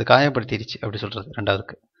 அது காயப்படுத்திடுச்சு அப்படி சொல்கிறது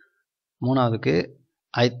ரெண்டாவதுக்கு. மூணாவதுக்கு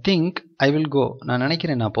I think I will go, நான்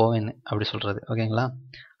நினைக்கிறேன் நான் போவேன்னு அப்படி சொல்கிறது. ஓகேங்களா.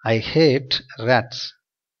 ஐ ஹேட் ரேட்ஸ்,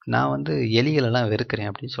 நான் வந்து எலிகளெல்லாம் வெறுக்கிறேன்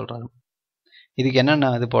அப்படின்னு சொல்கிறாங்க. இதுக்கு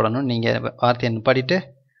என்னென்ன இது போடணும், நீங்கள் வார்த்தையை நிப்பாட்டிட்டு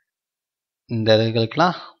இந்த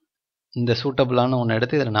இதுகளுக்கெல்லாம் இந்த சூட்டபுளான ஒன்று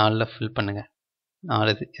எடுத்து இதில் 4ல் ஃபில் பண்ணுங்கள்.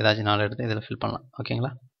 4 இது ஏதாச்சும் 4 எடுத்து இதில் ஃபில் பண்ணலாம்.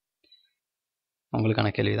 ஓகேங்களா.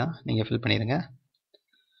 உங்களுக்கான கேள்வி தான், நீங்கள் ஃபில் பண்ணிடுங்க.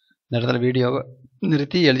 இந்த இடத்துல வீடியோவை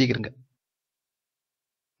நிறுத்தி எழுதிக்கிறங்க.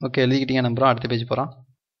 ஓகே எழுதிக்கிட்டீங்க நம்புகிறோம். அடுத்த பேஜ் போகிறோம்.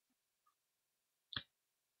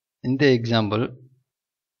 இந்த example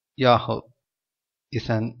யாஹோ is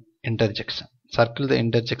an interjection, circle the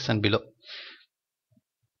interjection below.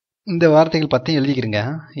 இந்த வார்த்தைகள் 10 எழுதிக்கிறங்க,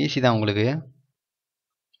 ஈஸி தான் உங்களுக்கு.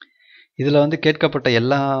 இதில் வந்து கேட்கப்பட்ட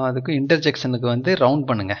எல்லா இதுக்கும் இன்டர்ஜெக்ஷனுக்கு வந்து ரவுண்ட்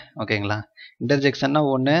பண்ணுங்க. ஓகேங்களா. இன்டர்ஜெக்ஷன்னா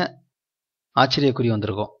ஒன்று ஆச்சரியக்குறி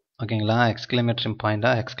வந்திருக்கும். ஓகேங்களா. எக்ஸ்கிளமேஷன் பாயிண்டா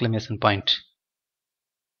எக்ஸ்கிளமேஷன் பாயிண்ட்,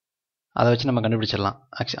 அதை வச்சு நம்ம கண்டுபிடிச்சிடலாம்.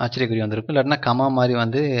 ஆச்சரியக்குறி வந்திருக்கும், இல்லாட்டினா கமா மாதிரி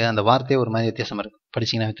வந்து அந்த வார்த்தையே ஒரு மாதிரி வித்தியாசமாக இருக்கும்,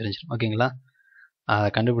 படிச்சிங்கன்னா தெரிஞ்சிடும். ஓகேங்களா. அதை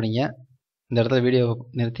கண்டுபிடிங்க. இந்த இடத்துல வீடியோ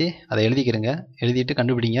நிறுத்தி அதை எழுதிக்கிறங்க, எழுதிட்டு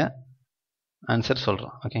கண்டுபிடிங்க, ஆன்சர்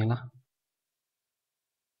சொல்கிறோம். ஓகேங்களா.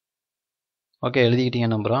 ஓகே எழுதிக்கிட்டீங்க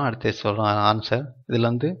நம்புகிறோம். அடுத்து சொல்கிறோம் ஆன்சர். இதில்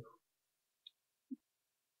வந்து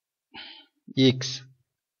ஈக்ஸ்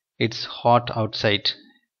இட்ஸ் ஹாட் அவுட் சைட்,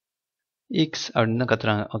 ஈக்ஸ் அப்படின்னு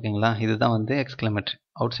கத்துறாங்க. ஓகேங்களா. இதுதான் வந்து எக்ஸ்கிளமேட்டரி,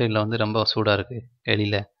 அவுட் சைடில் வந்து ரொம்ப சூடாக இருக்குது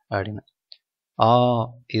வெளியில் அப்படின்னு.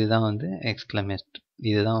 இதுதான் வந்து எக்ஸ்கிளமேட்,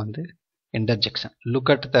 இதுதான் வந்து interjection.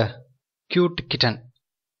 Look at the cute kitten,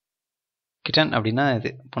 kitten அப்படின்னா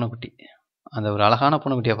இது பூனைக்குட்டி, அந்த ஒரு அழகான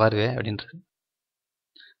பூனைக்குட்டியை பாருங்க அப்படின்றது.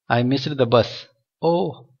 ஐ missed the bus, O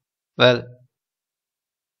well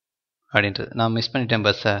அப்படின்றது, நான் மிஸ் பண்ணிட்டேன்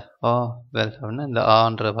பஸ்ஸை, ஓ வெல் அப்படின்னா இந்த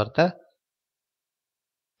ஆன்ற வார்த்தை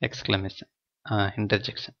எக்ஸ்கிளமேஷன்,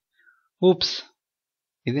 இன்டர்ஜெக்ஷன். ஊப்ஸ்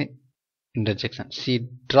இது இன்டர்ஜெக்ஷன். சி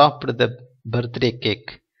ட்ராப்டு த பர்த்டே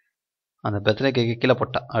கேக், அந்த பர்த்டே கேக்கு கீழே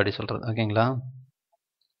போட்டா அப்படி சொல்கிறது. ஓகேங்களா.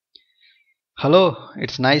 Hello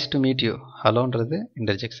it's nice to meet you, ஹலோன்றது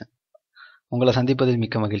interjection, உங்களை சந்திப்பதில்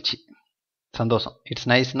மிக்க மகிழ்ச்சி, சந்தோஷம். இட்ஸ்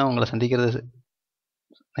நைஸ்னால் உங்களை சந்திக்கிறது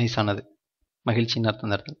நைஸானது, மகிழ்ச்சின்னு அர்த்தம்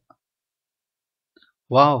அந்த இடத்துல.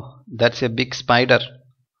 Wow that's a big spider.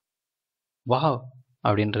 Wow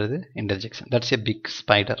அப்படின்றது interjection. That's a big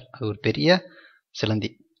spider. அது ஒரு பெரிய சிலந்தி.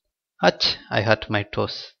 அச் ஐ ஹர்ட் மை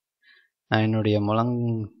டோஸ். நான் என்னுடைய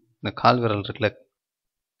இந்த கால் விரல் இருக்குல்ல,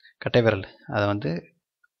 கட்டை விரல், அதை வந்து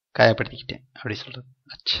காயப்படுத்திக்கிட்டேன் அப்படி சொல்கிறது.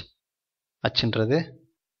 அச். அச்சுன்றது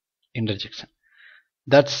interjection.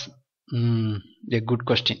 That's a good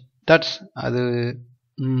question. That's அது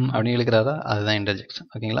அப்படின்னு இழுக்கிறாரா, அதுதான் இன்டர்ஜெக்ஷன்.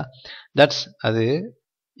 ஓகேங்களா. தட்ஸ் அது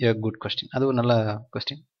எ குட் கொஸ்டின், அது ஒரு நல்ல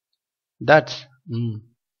கொஸ்டின். தட்ஸ்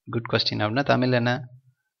குட் கொஸ்டின் அப்படின்னா தமிழ் என்ன,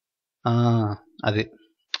 அது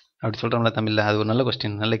அப்படி சொல்கிறோம்ல தமிழில். அது ஒரு நல்ல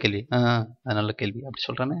கொஸ்டின், நல்ல கேள்வி. அது நல்ல கேள்வி அப்படி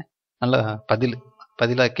சொல்கிறோமே, நல்ல பதில்.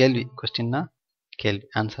 பதிலாக கேள்வி, கொஸ்டின்னா கேள்வி,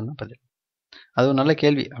 ஆன்சர்னா பதில். அது ஒரு நல்ல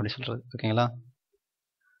கேள்வி அப்படி சொல்கிறது. ஓகேங்களா.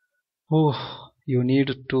 ஓ you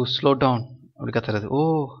need to slow down அப்படி கத்துறது. ஓ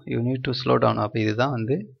you need to slow down. அப்போ இதுதான்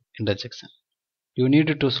வந்து interjection. You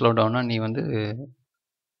need to slow டவுன்னா நீ வந்து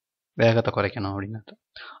வேகத்தை குறைக்கணும் அப்படின்னு அர்த்தம்.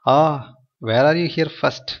 Where are you here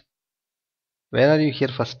first. Where are you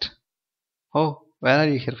here first. O where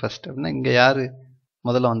are you here first அப்படின்னா இங்கே யார்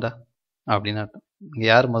முதல்ல வந்தா அப்படின்னு அர்த்தம். இங்கே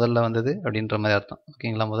யார் முதல்ல வந்தது அப்படின்ற மாதிரி அர்த்தம்.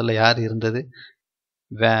 ஓகேங்களா. முதல்ல யார் இருந்தது.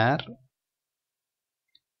 வேர்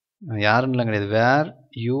யாருன்னு கிடையாது. Where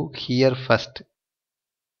you here first.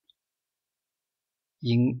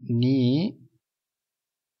 நீ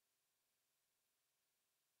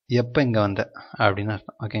எப்போ இங்கே வந்த அப்படின்னு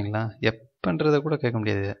அர்த்தம். ஓகேங்களா. எப்பன்றதை கூட கேட்க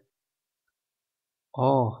முடியாது. ஓ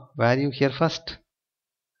where you here first.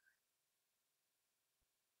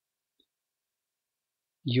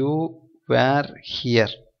 You where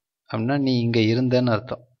here அப்படின்னா நீ இங்கே இருந்தன்னு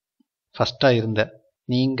அர்த்தம். ஃபஸ்ட்டாக இருந்த.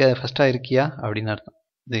 நீ இங்கே ஃபஸ்ட்டாக இருக்கியா அப்படின்னு அர்த்தம்.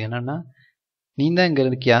 இது என்னன்னா நீ தான் இங்கே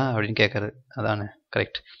இருக்கியா அப்படின்னு கேட்கறது. அதானே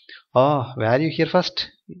correct. Where you here first.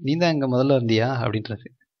 நீ தான் இங்கே முதல்ல இருந்தியா அப்படின்றது.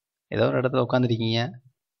 ஏதோ ஒரு இடத்துல உட்காந்துருக்கீங்க,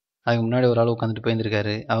 அதுக்கு முன்னாடி ஒரு ஆள் உட்காந்துட்டு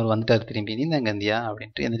போயிருந்திருக்காரு, அவர் வந்துட்டார் திரும்பி, நீ தான் இங்கே இருந்தியா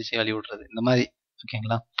அப்படின்ட்டு எந்திரிச்சு வழி விட்றது, இந்த மாதிரி.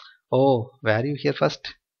 ஓகேங்களா. ஓ வேர் யூ ஹியர் ஃபர்ஸ்ட்.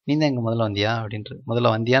 நீ தான் இங்கே முதல்ல வந்தியா அப்படின்றது.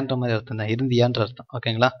 முதல்ல வந்தியான்ற மாதிரி அர்த்தம் தான், இருந்தியான்ற அர்த்தம்.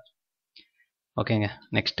 ஓகேங்களா. ஓகேங்க.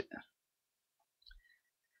 நெக்ஸ்ட்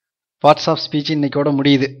பார்ட்ஸ் ஆஃப் ஸ்பீச் இன்னைக்கோட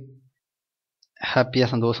முடியுது. ஹாப்பியாக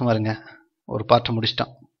சந்தோஷமாக இருங்க. ஒரு பார்ட்டை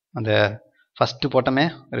முடிச்சிட்டோம். அந்த ஃபஸ்ட்டு போட்டோமே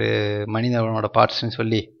ஒரு மனிதனோட பார்ட்ஸ்ன்னு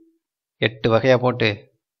சொல்லி 8 வகையாக போட்டு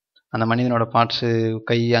அந்த மனிதனோட பார்ட்ஸு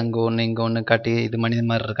கை அங்கே ஒன்று இங்கே ஒன்று காட்டி இது மனிதன்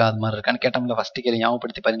மாதிரி இருக்கா அது மாதிரி இருக்கான்னு கேட்டோம்ல. ஃபஸ்ட்டு கேள்வி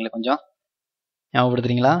ஞாபகப்படுத்தி பாருங்களேன். கொஞ்சம்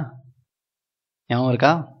ஞாபகப்படுத்துறீங்களா? ஞாபகம்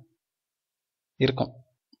இருக்கா? இருக்கும்.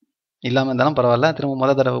 இல்லாமல் இருந்தாலும் பரவாயில்ல, திரும்ப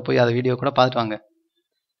முதல் தடவை போய் அதை வீடியோ கூட பார்த்துட்டு வாங்க.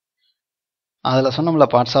 அதில் சொன்னோம்ல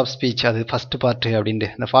பார்ட்ஸ் ஆஃப் ஸ்பீச், அது ஃபஸ்ட்டு பார்ட்டு அப்படின்ட்டு.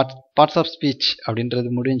 இந்த பார்ட்ஸ் ஆஃப் ஸ்பீச் அப்படின்றது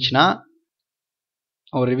முடிஞ்சுன்னா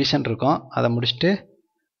ஒரு ரிவிஷன் இருக்கும். அதை முடிச்சுட்டு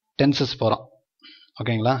டென்சஸ் போகிறோம்.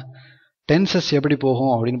 ஓகேங்களா. டென்சஸ் எப்படி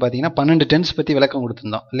போகும் அப்படின்னு பார்த்தீங்கன்னா 12 டென்ஸ் பற்றி விளக்கம்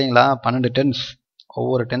கொடுத்துருந்தோம் இல்லைங்களா. 12 டென்ஸ்.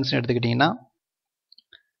 ஒவ்வொரு டென்ஸும் எடுத்துக்கிட்டிங்கன்னா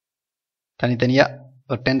தனித்தனியாக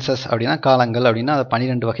ஒரு டென்சஸ் அப்படின்னா காலங்கள் அப்படின்னா அதை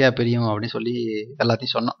 12 வகையாக பிரியும் அப்படின்னு சொல்லி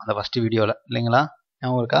எல்லாத்தையும் சொன்னோம் அந்த ஃபஸ்ட்டு வீடியோவில் இல்லைங்களா.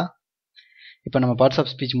 ஞாபகம் இருக்கா? இப்போ நம்ம பார்ட்ஸ்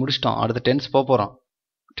ஆஃப் ஸ்பீச் முடிச்சிட்டோம். அடுத்து டென்ஸ் போக போகிறோம்.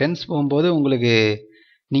 டென்ஸ் போகும்போது உங்களுக்கு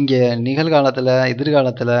நீங்கள் நிகழ்காலத்தில்,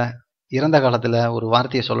 எதிர்காலத்தில், இறந்த காலத்தில் ஒரு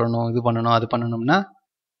வார்த்தையை சொல்லணும், இது பண்ணணும், அது பண்ணணும்னா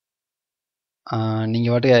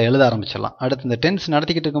நீங்கள் வாட்டி எழுத ஆரம்பிச்சிடலாம். அடுத்து இந்த டென்ஸ்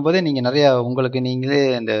நடத்திக்கிட்டு இருக்கும்போதே நீங்கள் நிறையா உங்களுக்கு நீங்களே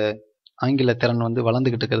இந்த ஆங்கில திறன் வந்து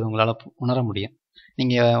வளர்ந்துக்கிட்டு இருக்கிறது உங்களால் உணர முடியும்.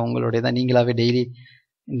 நீங்கள் உங்களுடைய தான் நீங்களாகவே டெய்லி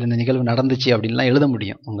இந்த நிகழ்வு நடந்துச்சு அப்படின்லாம் எழுத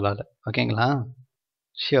முடியும் உங்களால். ஓகேங்களா.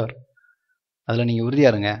 ஷியோர். அதில் நீங்கள்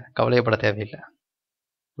உறுதியாக இருங்க, கவலையப்பட தேவையில்லை,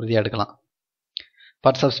 உறுதியாக எடுக்கலாம்.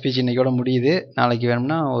 பார்ட்ஸ் ஆஃப் ஸ்பீச் இன்றைக்கோட முடியுது. நாளைக்கு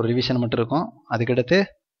வேணும்னா ஒரு ரிவிஷன் மட்டும் இருக்கும். அதுக்கடுத்து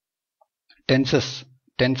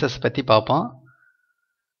டென்சஸ் பற்றி பார்ப்போம்.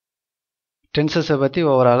 டென்சஸை பற்றி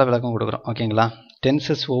ஓவராலாக விளக்கம் கொடுக்குறோம். ஓகேங்களா.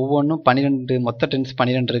 டென்சஸ் ஒவ்வொன்றும் 12, மொத்த டென்ஸ்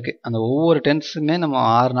 12 இருக்குது. அந்த ஒவ்வொரு டென்ஸுமே நம்ம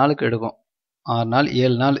 6 நாளுக்கு எடுக்கும். 6 நாள்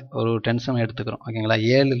 7 நாள் ஒரு டென்ஸும் எடுத்துக்கிறோம். ஓகேங்களா.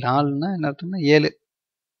 7 நாள்னா என்ன அர்த்தம்னா 7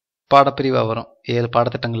 பாடப்பிரிவாக வரும், 7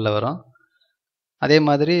 பாடத்திட்டங்களில் வரும். அதே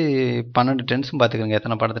மாதிரி 12 டென்ஸும் பார்த்துக்கிறோங்க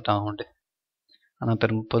எத்தனை பாடத்திட்டம் உண்டு. ஆனால்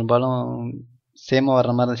பெரும்பாலும் சேமாக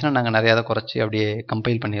வர்ற மாதிரி இருந்துச்சுன்னா நாங்கள் நிறையா அதை குறைச்சி அப்படியே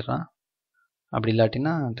கம்பைல் பண்ணிடுறோம். அப்படி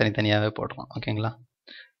இல்லாட்டினா தனித்தனியாகவே போடுறோம். ஓகேங்களா.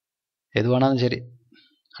 எதுவானாலும் சரி,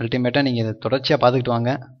 அல்டிமேட்டாக நீங்கள் இதை தொடர்ச்சியாக பார்த்துக்கிட்டு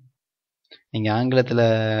வாங்க. நீங்கள் ஆங்கிலத்தில்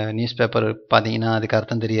நியூஸ் பேப்பர் பார்த்தீங்கன்னா அதுக்கு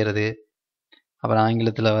அர்த்தம் தெரியறது, அப்புறம்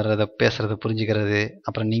ஆங்கிலத்தில் வர்றதை பேசுகிறத புரிஞ்சுக்கிறது,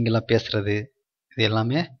 அப்புறம் நீங்களாம் பேசுகிறது, இது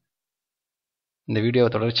எல்லாமே இந்த வீடியோவை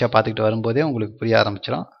தொடர்ச்சியாக பார்த்துக்கிட்டு வரும்போதே உங்களுக்கு புரிய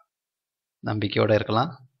ஆரம்பிச்சிடும். நம்பிக்கையோடு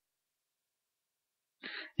இருக்கலாம்.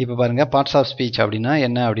 இப்போ பாருங்கள், பார்ட்ஸ் ஆஃப் ஸ்பீச் அப்படின்னா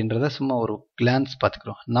என்ன அப்படின்றத சும்மா ஒரு கிளான்ஸ்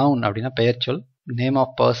பார்த்துக்கிறோம். நவுன் அப்படின்னா பெயர் சொல், name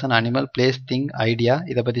of person, animal, place, thing, idea,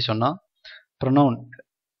 இதை பற்றி சொன்னோம். ப்ரொனவுன்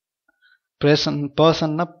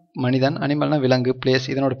பர்சன்னா மனிதன், அனிமல்னா விலங்கு, பிளேஸ்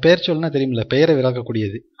இதனோட பெயர் சொல்னா தெரியுமில்ல, பெயரை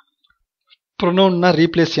விளக்கக்கூடியது. ப்ரொனவுன்னா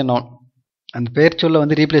ரீப்ளேஸ் எ நவுன், அந்த பெயர் சொல்ல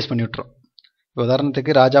வந்து ரீப்ளேஸ் பண்ணி விட்டுரும்.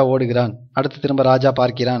 உதாரணத்துக்கு ராஜா ஓடுகிறான், அடுத்து திரும்ப ராஜா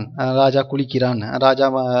பார்க்கிறான், ராஜா குளிக்கிறான், ராஜா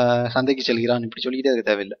சந்தைக்கு செல்கிறான், இப்படி சொல்லிக்கிட்டே இருக்க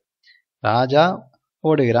தேவையில்லை. ராஜா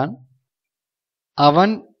ஓடுகிறான்,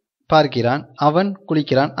 அவன் பார்க்கிறான், அவன்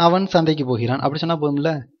குளிக்கிறான், அவன் சந்தைக்கு போகிறான், அப்படி சொன்னா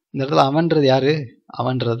போதும்ல. இந்த இடத்துல அவன்றது யாரு?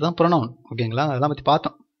 அவன்றது தான் ப்ரொனவுன். ஓகேங்களா? அதெல்லாம் பற்றி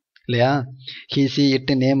பார்த்தோம் இல்லையா? ஹீ, சி,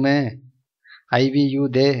 இட்டு, நேமு, ஐ, வி, யூ,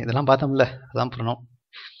 தே இதெல்லாம் பார்த்தோம்ல, அதான் ப்ரொனவுன்.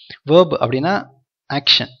 வேர்ப் அப்படின்னா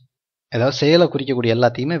ஆக்ஷன், ஏதாவது செயலை குறிக்கக்கூடிய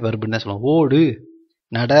எல்லாத்தையுமே வெர்புன்னு தான் சொல்லுவோம். ஓடு,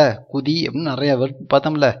 நட, குதி அப்படின்னு நிறைய வெர்ப்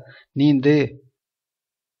பார்த்தோம்ல. நீந்து,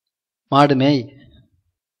 மாடு மேய்,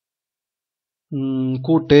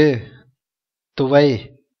 கூட்டு, துவை,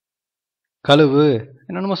 கழுவு,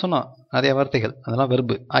 என்னென்னமோ சொன்னோம் நிறைய வார்த்தைகள், அதெல்லாம்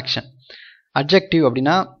வெர்பு ஆக்ஷன். அட்ஜெக்டிவ்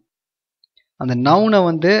அப்படின்னா அந்த நவுனை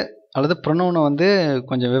வந்து அல்லது ப்ரொனவுனை வந்து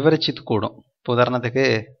கொஞ்சம் விவரிச்சு கூடும். இப்போ உதாரணத்துக்கு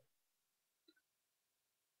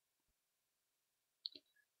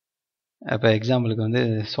இப்போ எக்ஸாம்பிளுக்கு வந்து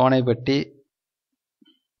சோனைப்பட்டி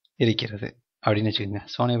இருக்கிறது அப்படின்னு வச்சுக்கோங்க.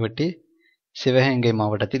 சோனைப்பட்டி சிவகங்கை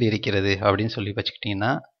மாவட்டத்தில் இருக்கிறது அப்படின்னு சொல்லி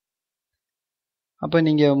வச்சுக்கிட்டிங்கன்னா, அப்போ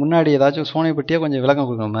நீங்கள் முன்னாடி ஏதாச்சும் சோனைப்பட்டியை கொஞ்சம் விளக்கம்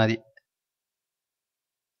கொடுக்குற மாதிரி,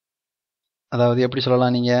 அதாவது எப்படி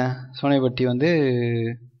சொல்லலாம், நீங்கள் சோனைப்பட்டி வந்து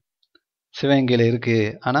சிவகங்கையில்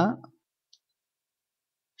இருக்குது, ஆனால்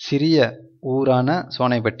சிறிய ஊரான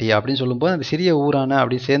சோனைப்பட்டி அப்படின்னு சொல்லும்போது அந்த சிறிய ஊரான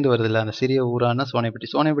அப்படி சேர்ந்து வருது இல்லை, அந்த சிறிய ஊரான சோனைப்பட்டி,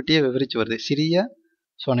 சோனைப்பட்டியை விவரித்து வருது. சிறிய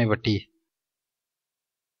சோனைப்பட்டி,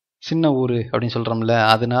 சின்ன ஊர் அப்படின்னு சொல்கிறோம்ல,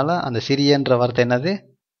 அதனால அந்த சிறியன்ற வார்த்தை என்னது?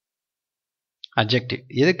 அட்ஜெக்டிவ்.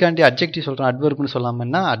 எதுக்காண்டி அட்ஜெக்டிவ் சொல்கிறோம் அட்வெர்ப்னு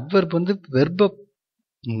சொல்லாமன்னா, அட்வெர்ப் வந்து வெர்ப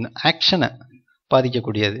ஆக்ஷனை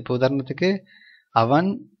பாதிக்கக்கூடியது. இப்போ உதாரணத்துக்கு அவன்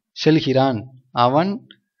செல்கிறான், அவன்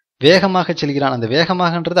வேகமாக செல்கிறான், அந்த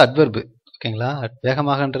வேகமாகன்றது அட்வெர்பு. ஓகேங்களா?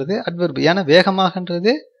 வேகமாகன்றது அட்வெர்பு. ஏன்னா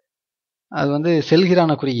வேகமாகன்றது அது வந்து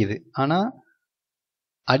செல்கிறான குறிக்குது. ஆனால்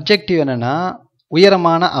அட்ஜெக்டிவ் என்னன்னா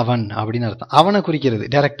உயரமான அவன் அப்படின்னு அர்த்தம், அவனை குறிக்கிறது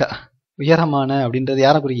டைரக்டா. உயரமான அப்படின்றது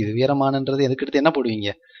யாரை குறிக்குது? உயரமானன்றது எதுக்கடுத்து என்ன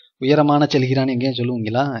போடுவீங்க? உயரமான செல்கிறான் எங்கேயும்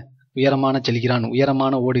சொல்லுவீங்களா? உயரமான செல்கிறான்,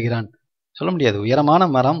 உயரமான ஓடுகிறான் சொல்ல முடியாது. உயரமான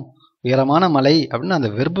மரம், உயரமான மலை அப்படின்னு அந்த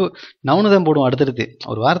வெர்பு நவுனு தான் போடுவோம். அடுத்தடுத்து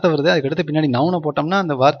ஒரு வார்த்தை வருது, அதுக்கடுத்து பின்னாடி நவுனை போட்டோம்னா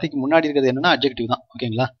அந்த வார்த்தைக்கு முன்னாடி இருக்கிறது என்னன்னா அட்ஜெக்டிவ் தான்.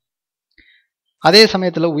 ஓகேங்களா? அதே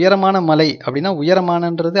சமயத்தில் உயரமான மலை அப்படின்னா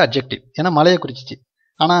உயரமானன்றது அட்ஜெக்டிவ், ஏன்னா மலையை குறிச்சிச்சு.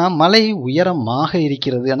 ஆனால் மலை உயரமாக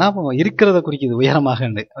இருக்கிறது, ஏன்னா இருக்கிறத குறிக்குது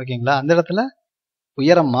உயரமாகன்னு. ஓகேங்களா? அந்த இடத்துல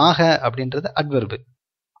உயரமாக அப்படின்றது அட்வெர்பு.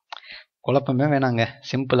 குழப்பமே வேணாங்க,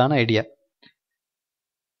 சிம்பிளான ஐடியா.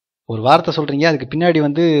 ஒரு வார்த்தை சொல்றீங்க, அதுக்கு பின்னாடி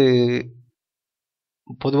வந்து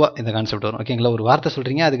பொதுவாக இந்த கான்செப்ட் வரும். ஓகேங்களா? ஒரு வார்த்தை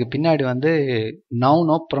சொல்றீங்க, அதுக்கு பின்னாடி வந்து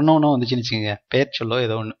நவுனோ ப்ரொனவுனோ வந்துச்சுன்னு வச்சுக்கோங்க, பெயர் சொல்லோ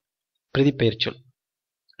ஏதோ ஒன்று, பிரதி பெயர் சொல்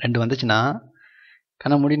ரெண்டு வந்துச்சுன்னா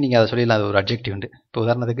கண்ண மூடி நீங்கள் அதை சொல்லிடலாம், அது ஒரு அட்ஜெக்டிவ் உண்டு. இப்போ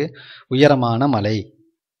உதாரணத்துக்கு உயரமான மலை,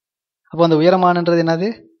 அப்போ அந்த உயரமானன்றது என்னது?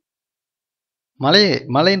 மலை,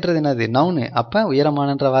 மலைன்றது என்னது? நவுனு. அப்போ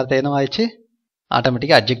உயரமானன்ற வார்த்தை என்ன ஆயிடுச்சு?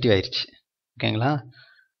 ஆட்டோமேட்டிக்காக அட்ஜெக்டிவ் ஆயிடுச்சு. ஓகேங்களா?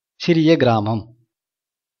 சிறிய கிராமம்,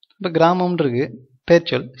 இப்போ கிராமம்ன்றது பெயர்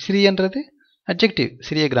சொல், சிறியன்றது அட்ஜெக்டிவ்,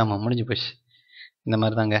 சிறிய கிராமம், முடிஞ்சு போச்சு. இந்த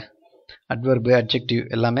மாதிரி தாங்க அட்வெர்பு அட்ஜெக்டிவ்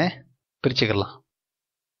எல்லாமே பிரிச்சுக்கலாம்.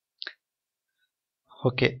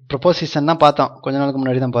 ஓகே, ப்ரொபோசிஷன் தான் பார்த்தோம், கொஞ்ச நாளுக்கு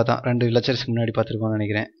முன்னாடி தான் பார்த்தோம், 2 லெக்சர்ஸ்க்கு முன்னாடி பார்த்துருக்கோம்னு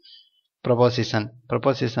நினைக்கிறேன்.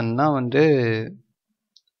 ப்ரொபோசிஷன்னா வந்து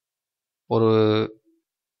ஒரு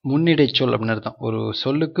முன்னிடை சொல் அப்படின்னு அர்த்தம். ஒரு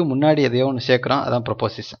சொல்லுக்கு முன்னாடி எதையோ ஒன்று சேர்க்குறோம், அதான்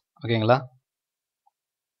ப்ரொபோசிஷன். ஓகேங்களா?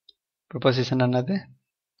 ப்ரொபோசிஷன் என்னது?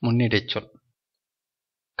 முன்னிடை சொல்.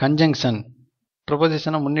 கன்ஜங்ஷன்,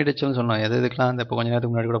 ப்ரொபோசிஷனை முன்னிடை சொல்னு சொன்னோம். எதுக்கெல்லாம் அந்த இப்போ கொஞ்ச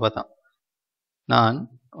நேரத்துக்கு முன்னாடி கூட பார்த்தோம். நான்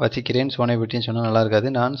வசிக்கிறேன் சோனைப்பட்டின்னு சொன்னால் நல்லா இருக்காது.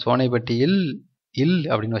 நான் சோனைப்பட்டியில் இல்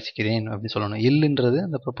அப்படின்னு வசிக்கிறேன் அப்படின்னு சொல்லணும். இல்லுன்றது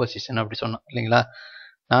அந்த ப்ரொபோசிஷன் அப்படி சொன்னோம் இல்லைங்களா?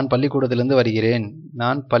 நான் பள்ளிக்கூடத்திலிருந்து வருகிறேன்,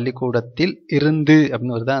 நான் பள்ளிக்கூடத்தில் இருந்து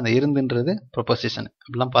அப்படின்னு வருதா, அந்த இருந்துன்றது ப்ரொபோசிஷன்.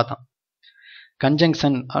 அப்படிலாம் பார்த்தோம்.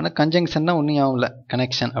 கன்ஜங்ஷன், ஆனால் கன்ஜங்ஷன்னா ஒன்றும் ஞாபகம் இல்லை,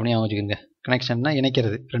 கனெக்ஷன் அப்படின்னு ஞாபகம் வச்சுக்கோங்க. கனெக்ஷன்னா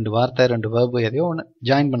இணைக்கிறது, 2 வார்த்தை 2 வேர்பு எதையோ ஒன்று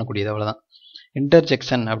ஜாயின் பண்ணக்கூடியது, அவ்வளோதான்.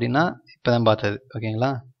 இன்டர்ஜெக்ஷன் அப்படின்னா இப்போ தான் பார்த்தது.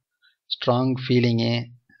 ஓகேங்களா? ஸ்ட்ராங் ஃபீலிங்கு,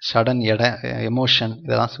 சடன் எமோஷன்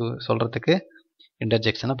இதெல்லாம் சொல்கிறதுக்கு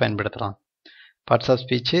இன்டர்ஜெக்ஷனை பயன்படுத்தலாம். பார்ட்ஸ் ஆஃப்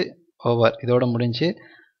ஸ்பீச்சு ஓவர், இதோட முடிஞ்சு.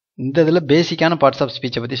 இந்த இதில் பேசிக்கான பார்ட்ஸ் ஆஃப்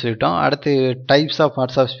ஸ்பீச்சை பற்றி சொல்லிட்டோம். அடுத்து டைப்ஸ் ஆஃப்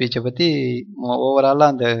பார்ட்ஸ் ஆஃப் ஸ்பீச்சை பற்றி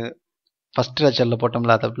ஓவராலாக அந்த ஃபஸ்ட் லெக்சரில்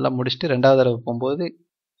போட்டோம்ல, அதெல்லாம் முடிச்சுட்டு 2வது தடவை போகும்போது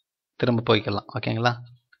திரும்ப போய்க்கலாம். ஓகேங்களா?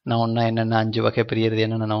 நவுன்னா என்னென்ன 5 வகை பிரியுறது,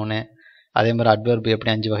 என்னென்ன நவுனு, அதே மாதிரி அட்வெர்பு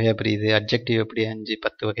எப்படி 5 வகையாக பிரியுது, அட்ஜெக்டிவ் எப்படி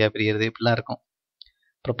 5-10 வகையாக பிரியுறது, இப்படிலாம் இருக்கும்.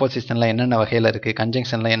 ப்ரொபோசிஷனில் என்னென்ன வகையில் இருக்குது,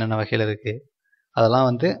 கன்ஜங்ஷனில் என்னென்ன வகையில் இருக்குது, அதெல்லாம்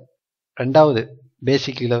வந்து 2வது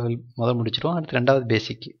பேசிக் லெவல் முதல் முடிச்சிடும். அடுத்து ரெண்டாவது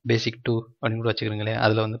பேசிக் 2 அப்படின்னு கூட வச்சுக்கிறீங்களே,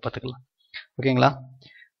 அதில் வந்து பார்த்துக்கலாம். ஓகேங்களா?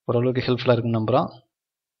 ஓரளவுக்கு ஹெல்ப்ஃபுல்லாக இருக்குன்னு நம்புகிறோம்.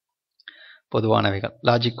 பொதுவானவைகள்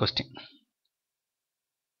லாஜிக் கொஸ்டின்.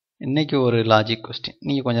 இன்றைக்கி ஒரு லாஜிக் கொஸ்டின்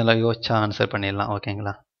நீங்கள் கொஞ்சம் யோசிச்சா ஆன்சர் பண்ணிடலாம்.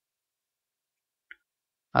 ஓகேங்களா?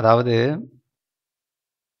 அதாவது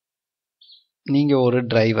நீங்கள் ஒரு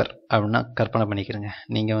டிரைவர் அப்படின்னா கற்பனை பண்ணிக்கிறீங்க.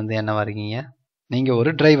 நீங்கள் வந்து என்னவா இருக்கீங்க? நீங்கள்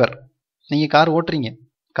ஒரு டிரைவர். நீங்கள் கார் ஓட்டுறீங்க,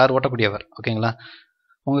 கார் ஓட்டக்கூடியவர். ஓகேங்களா?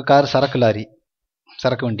 உங்கள் கார் சரக்கு லாரி,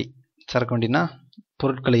 சரக்கு வண்டினா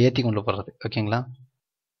பொருட்களை ஏற்றி கொண்டு போகிறது. ஓகேங்களா?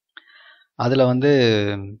 அதில் வந்து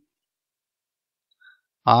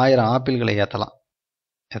 1000 ஆப்பிள்களை ஏற்றலாம்.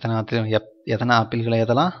 எத்தனை ஆப்பிள்களை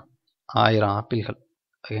ஏற்றலாம்? 1000 ஆப்பிள்கள்.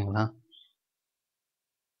 ஓகேங்களா?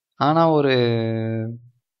 ஆனால்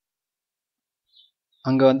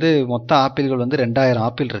அங்கே வந்து மொத்த ஆப்பிள்கள் வந்து 2000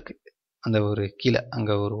 ஆப்பிள் இருக்குது. அந்த ஒரு கீழே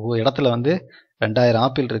அங்கே ஒரு இடத்துல வந்து 2000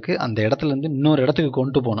 ஆப்பிள் இருக்குது. அந்த இடத்துலேருந்து இன்னொரு இடத்துக்கு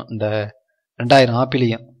கொண்டு போகணும் இந்த 2000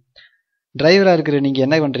 ஆப்பிளையும். டிரைவராக இருக்கிற நீங்கள்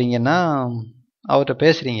என்ன பண்ணுறீங்கன்னா, அவர்கிட்ட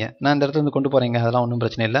பேசுகிறீங்க, நான் இந்த இடத்துல வந்து கொண்டு போகிறீங்க, அதெல்லாம் ஒன்றும்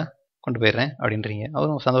பிரச்சனை இல்லை, கொண்டு போயிடுறேன் அப்படின்றீங்க.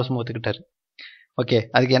 அவரும் சந்தோஷமாக ஒத்துக்கிட்டார். ஓகே,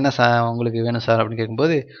 அதுக்கு என்ன உங்களுக்கு வேணும் சார் அப்படின்னு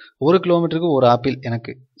கேட்கும்போது, 1 கிலோமீட்டருக்கு ஒரு ஆப்பிள்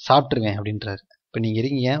எனக்கு சாப்பிட்ருவேன் அப்படின்றாரு. இப்போ நீங்கள்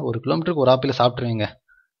இருக்கீங்க, 1 கிலோமீட்டருக்கு ஒரு ஆப்பிளை சாப்பிட்ருவீங்க,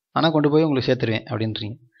 ஆனால் கொண்டு போய் உங்களுக்கு சேர்த்துருவேன்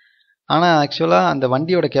அப்படின்றீங்க. ஆனால் ஆக்சுவலாக அந்த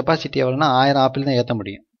வண்டியோட கெப்பாசிட்டி எவ்வளோனா 1000 ஆப்பிள் தான் ஏற்ற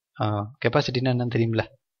முடியும். கெப்பாசிட்டின்னா என்னன்னு தெரியுமில்ல?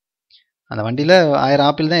 அந்த வண்டியில் 1000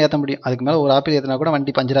 ஆப்பிள் தான் ஏற்ற முடியும். அதுக்கு மேலே ஒரு ஆப்பிள் ஏற்றினா கூட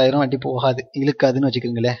வண்டி பஞ்சர் ஆயிரும், வண்டி போகாது, இழுக்காதுன்னு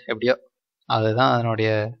வச்சுக்கிறீங்களே எப்படியோ. அதுதான் அதனுடைய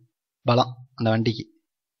பலம். அந்த வண்டிக்கு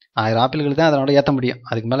 1000 ஆப்பிள்கள் தான் அதனோட ஏற்ற முடியும்,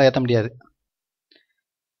 அதுக்கு மேலே ஏற்ற முடியாது.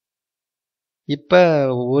 இப்போ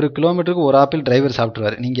 1 கிலோமீட்டருக்கு ஒரு ஆப்பிள் டிரைவர்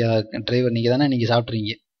சாப்பிட்ருவார். நீங்கள் தானே நீங்கள்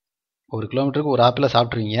சாப்பிட்றீங்க. 1 கிலோமீட்டருக்கு ஒரு ஆப்பிளை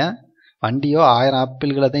சாப்பிட்ருவீங்க. வண்டியோ 1000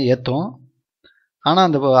 ஆப்பிள்களை தான் ஏற்றும். ஆனால்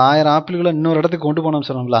அந்த 1000 ஆப்பிள்களை இன்னொரு இடத்துக்கு கொண்டு போனோம்னு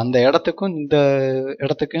சொன்னோம்ல, அந்த இடத்துக்கும் இந்த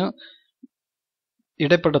இடத்துக்கும்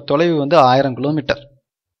இடைப்பட்ட தொலைவு வந்து 1000 கிலோமீட்டர்.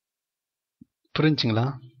 புரிஞ்சுங்களா?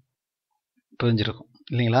 புரிஞ்சிருக்கும்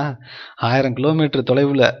இல்லைங்களா? 1000 கிலோமீட்டர்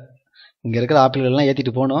தொலைவில் இங்கே இருக்கிற ஆப்பிள்கள்லாம்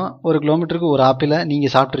ஏற்றிட்டு போகணும். 1 கிலோமீட்டருக்கு ஒரு ஆப்பிளை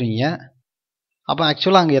நீங்கள் சாப்பிட்ருவீங்க. அப்போ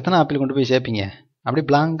ஆக்சுவலாக அங்கே எத்தனை ஆப்பிள் கொண்டு போய் சேர்ப்பீங்க? அப்படியே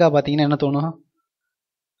பிளாங்காக பார்த்தீங்கன்னா என்ன தோணும்?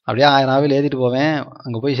 அப்படியே 1000 ஆப்பிள் ஏற்றிட்டு போவேன்,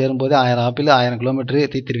 அங்கே போய் சேரும்போது 1000 ஆப்பிள் 1000 கிலோமீட்டரு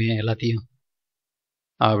தீர்த்திருவேன் எல்லாத்தையும்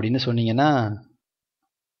அப்படின்னு சொன்னீங்கன்னா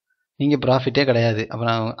நீங்கள் ப்ராஃபிட்டே கிடையாது.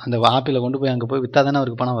 அப்புறம் அந்த ஆப்பிளை கொண்டு போய் அங்கே போய் விற்றா தானே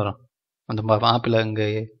அவருக்கு பணம் வரும். அந்த ஆப்பிளை அங்கே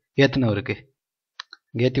ஏற்றினவருக்கு,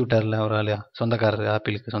 இங்கே ஏற்றி விட்டார்ல ஒரு ஆள், சொந்தக்காரர்,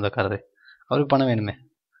 ஆப்பிளுக்கு சொந்தக்காரர், அவருக்கு பணம் வேணுமே.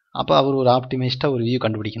 அப்போ அவர் ஒரு ஆப்டிமைஸ்டாக ஒரு வியூ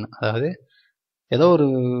கண்டுபிடிக்கணும். அதாவது ஏதோ ஒரு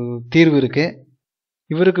தீர்வு இருக்குது,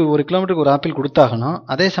 இவருக்கு 1 கிலோமீட்டருக்கு ஒரு ஆப்பிள் கொடுத்தாகணும்,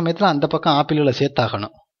 அதே சமயத்தில் அந்த பக்கம் ஆப்பிள்களை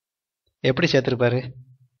சேர்த்தாகணும். எப்படி சேர்த்துருப்பாரு?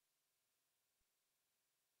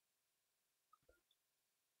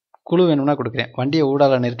 குழு வேணும்னா கொடுக்குறேன், வண்டியை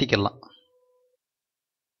ஊடால நிறுத்திக்கலாம்.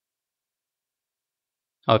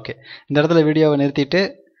 ஓகே, இந்த இடத்துல வீடியோவை நிறுத்திட்டு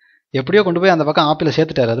எப்படியோ கொண்டு போய் அந்த பக்கம் ஆப்பிளை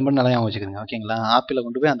சேர்த்துட்டாரு. அது மட்டும் நல்லா வச்சுக்கோங்க. ஓகேங்களா? ஆப்பிளை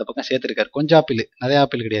கொண்டு போய் அந்த பக்கம் சேர்த்துருக்காரு. கொஞ்சம் ஆப்பிள், நிறைய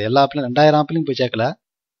ஆப்பிள் கிடையாது. எல்லா ஆப்பிளும் 2000 ஆப்பிளும் போய் சேர்க்கல.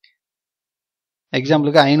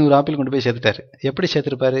 எக்ஸாம்பிளுக்கு 500 ஆப்பிள் கொண்டு போய் சேர்த்துட்டாரு. எப்படி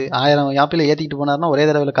சேர்த்துருப்பாரு? 1000 ஆப்பிளை ஏற்றிக்கிட்டு போனார்னா ஒரே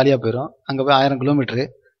தடவை காலியாக போயிடும். அங்கே போய் 1000 கிலோமீட்டரு,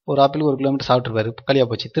 ஒரு ஆப்பிள் 1 கிலோமீட்டர் சாப்பிட்ருப்பாரு, காலியாக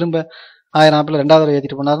போச்சு. திரும்ப 1000 ஆப்பிள் 2வது தடவை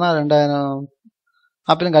ஏற்றிட்டு போனார்னா 2000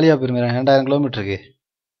 ஆப்பிளும் காலியாக போயிருமே 2000 கிலோமீட்டருக்கு.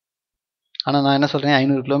 ஆனால் நான் என்ன சொல்கிறேன்,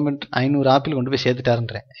 500 ஆப்பிள் கொண்டு போய்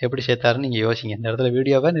சேர்த்துட்டாருன்றேன். எப்படி சேர்த்தாருன்னு நீங்கள் யோசிங்க. இந்த இடத்துல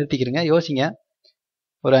வீடியோவை நிறுத்திக்கிறீங்க, யோசிங்க.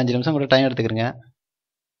 ஒரு 5 நிமிஷம் கூட டைம் எடுத்துக்கிறீங்க.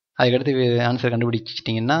 அதுக்கடுத்து ஆன்சர்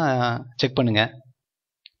கண்டுபிடிச்சிட்டிங்கன்னா செக் பண்ணுங்கள்.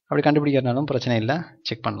 அப்படி கண்டுபிடிக்கிறனாலும் பிரச்சனை இல்லை,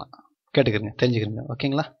 செக் பண்ணலாம், கேட்டுக்கிறங்க, தெரிஞ்சுக்கிறங்க.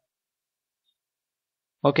 ஓகேங்களா?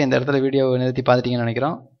 ஓகே, இந்த இடத்துல வீடியோவை நிறுத்தி பார்த்துட்டிங்கன்னு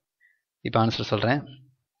நினைக்கிறோம். இப்போ ஆன்சர் சொல்கிறேன்.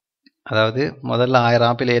 அதாவது முதல்ல 1000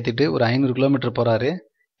 ஆப்பிள் ஏற்றிட்டு ஒரு 500 கிலோமீட்டர் போகிறாரு.